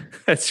man.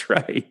 That's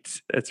right.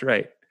 So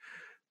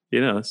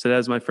that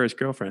was my first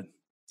girlfriend.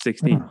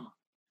 16. Oh.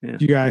 Yeah.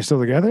 You guys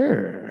still together?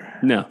 Or?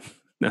 No,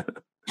 I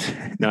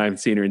haven't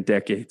seen her in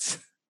decades.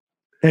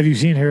 Have you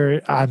seen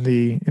her on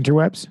the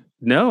interwebs?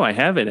 No, I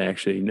haven't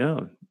actually.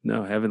 No,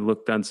 I haven't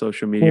looked on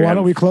social media. Well, why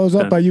don't we close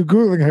up by you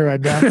Googling her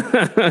right now?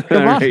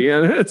 Come on. Right, yeah,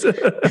 let's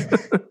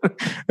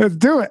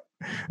do it.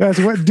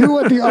 Do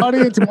what the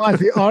audience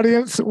wants. The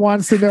audience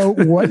wants to know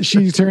what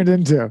she's turned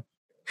into.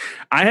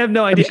 I have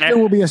no idea. It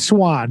will be a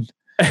swan.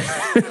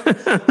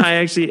 I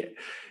actually,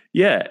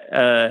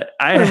 I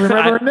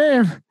remember her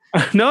name.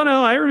 No,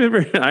 I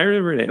remember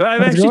her name.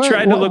 I've actually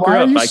tried to look her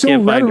up. I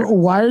can't find her.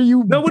 Why are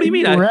you? No, what do you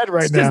mean? Red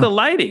right it's now? It's the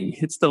lighting.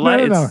 It's the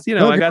light. No. It's,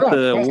 I got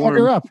the warm. warm.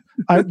 Look her up.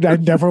 I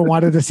never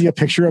wanted to see a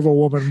picture of a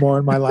woman more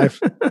in my life.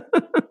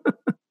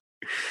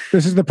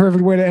 This is the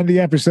perfect way to end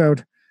the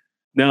episode.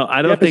 No,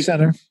 I don't think.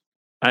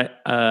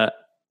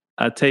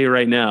 I'll tell you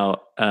right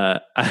now.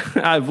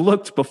 I've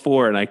looked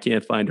before and I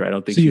can't find her. I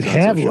don't think so. She's You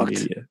have on social looked.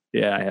 Media.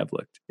 Yeah, I have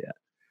looked. Yeah.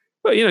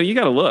 Well, you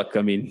got to look.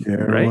 I mean,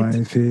 your right?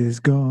 wife is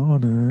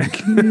gonna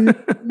kill you.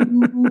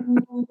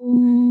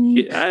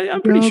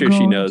 I'm pretty sure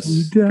she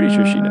knows. Pretty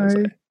sure she knows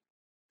that.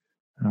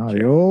 Oh,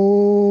 the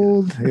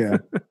old, yeah.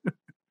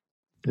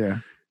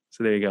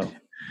 So there you go.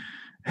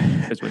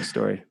 That's my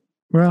story.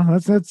 Well,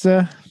 that's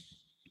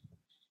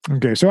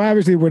okay. So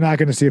obviously, we're not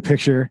going to see a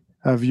picture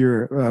of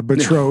your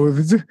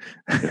betrothed,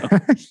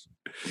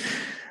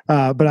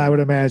 No. But I would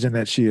imagine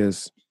that she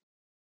is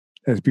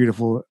as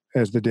beautiful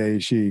as the day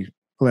she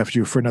left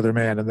you for another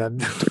man and then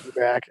took you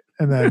back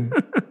and then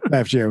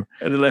left you.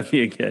 And then left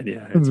me again,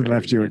 yeah. And then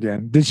left you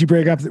again. Did she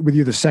break up with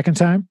you the second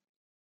time?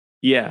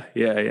 Yeah.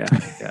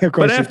 Of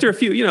course. But after a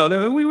few,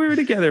 we were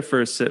together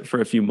for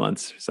a few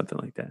months or something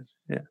like that.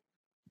 Yeah.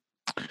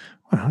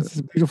 Wow, this is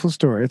a beautiful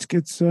story. It's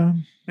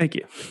Thank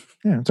you.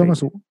 Yeah, it's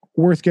almost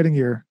worth getting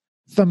your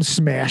thumb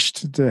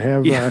smashed to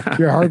have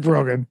your heart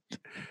broken.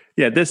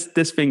 Yeah,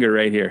 this finger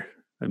right here,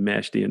 I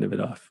mashed the end of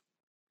it off.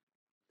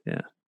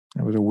 Yeah.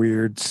 That was a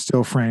weird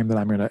still frame that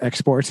I'm going to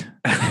export.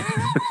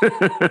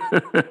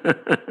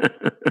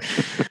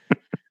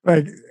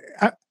 Like,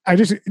 I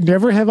just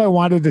never have I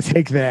wanted to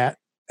take that,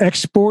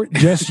 export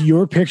just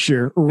your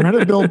picture, run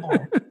a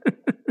billboard,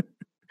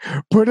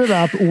 put it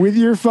up with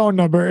your phone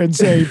number and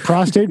say,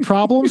 prostate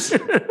problems?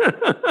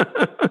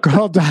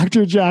 Call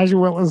Dr. Josh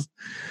Willis.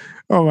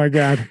 Oh my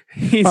God.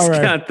 He's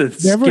got the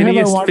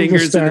skinniest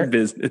fingers in the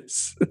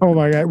business. Oh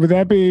my God. Would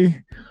that be...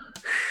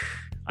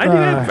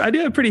 I do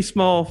have pretty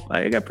small.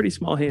 I got pretty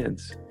small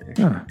hands.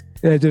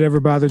 Did it ever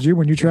bother you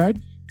when you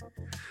tried?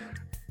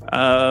 When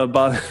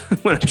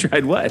I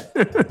tried what?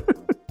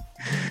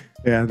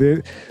 Yeah,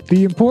 the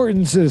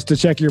importance is to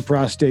check your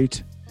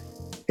prostate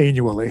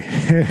annually.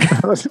 Okay,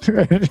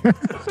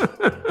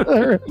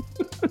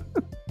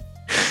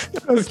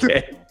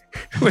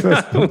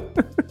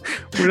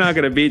 we're not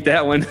going to beat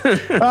that one.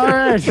 All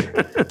right.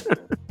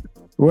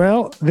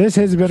 Well, this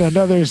has been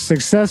another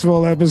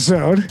successful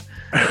episode.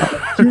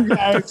 Two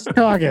guys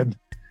talking.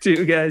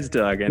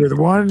 With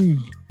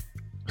one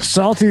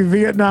salty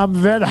Vietnam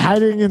vet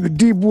hiding in the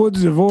deep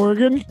woods of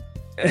Oregon,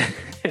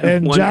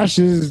 and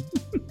Josh's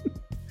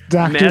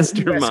Dr.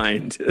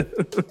 mastermind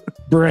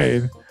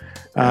brain.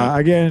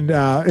 Again,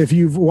 if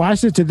you've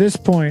watched it to this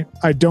point,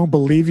 I don't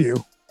believe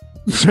you.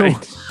 So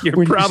right.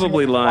 You're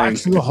probably lying.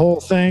 Watch the whole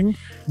thing.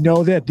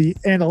 Know that the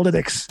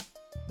analytics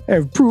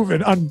have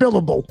proven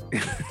unbillable.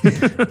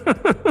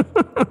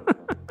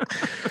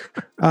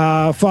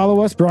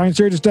 Follow us,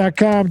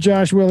 BrianSturgis.com,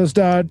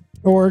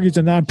 JoshWillis.org. He's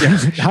a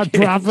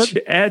nonprofit.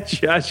 At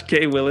Josh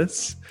K.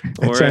 Willis.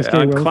 Or as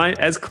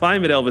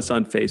Climate Elvis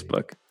on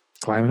Facebook.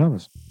 Climate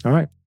Elvis. All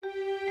right.